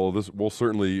it, man. Well, we'll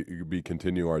certainly be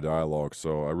continuing our dialogue.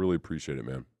 So I really appreciate it,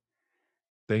 man.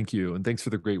 Thank you. And thanks for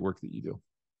the great work that you do.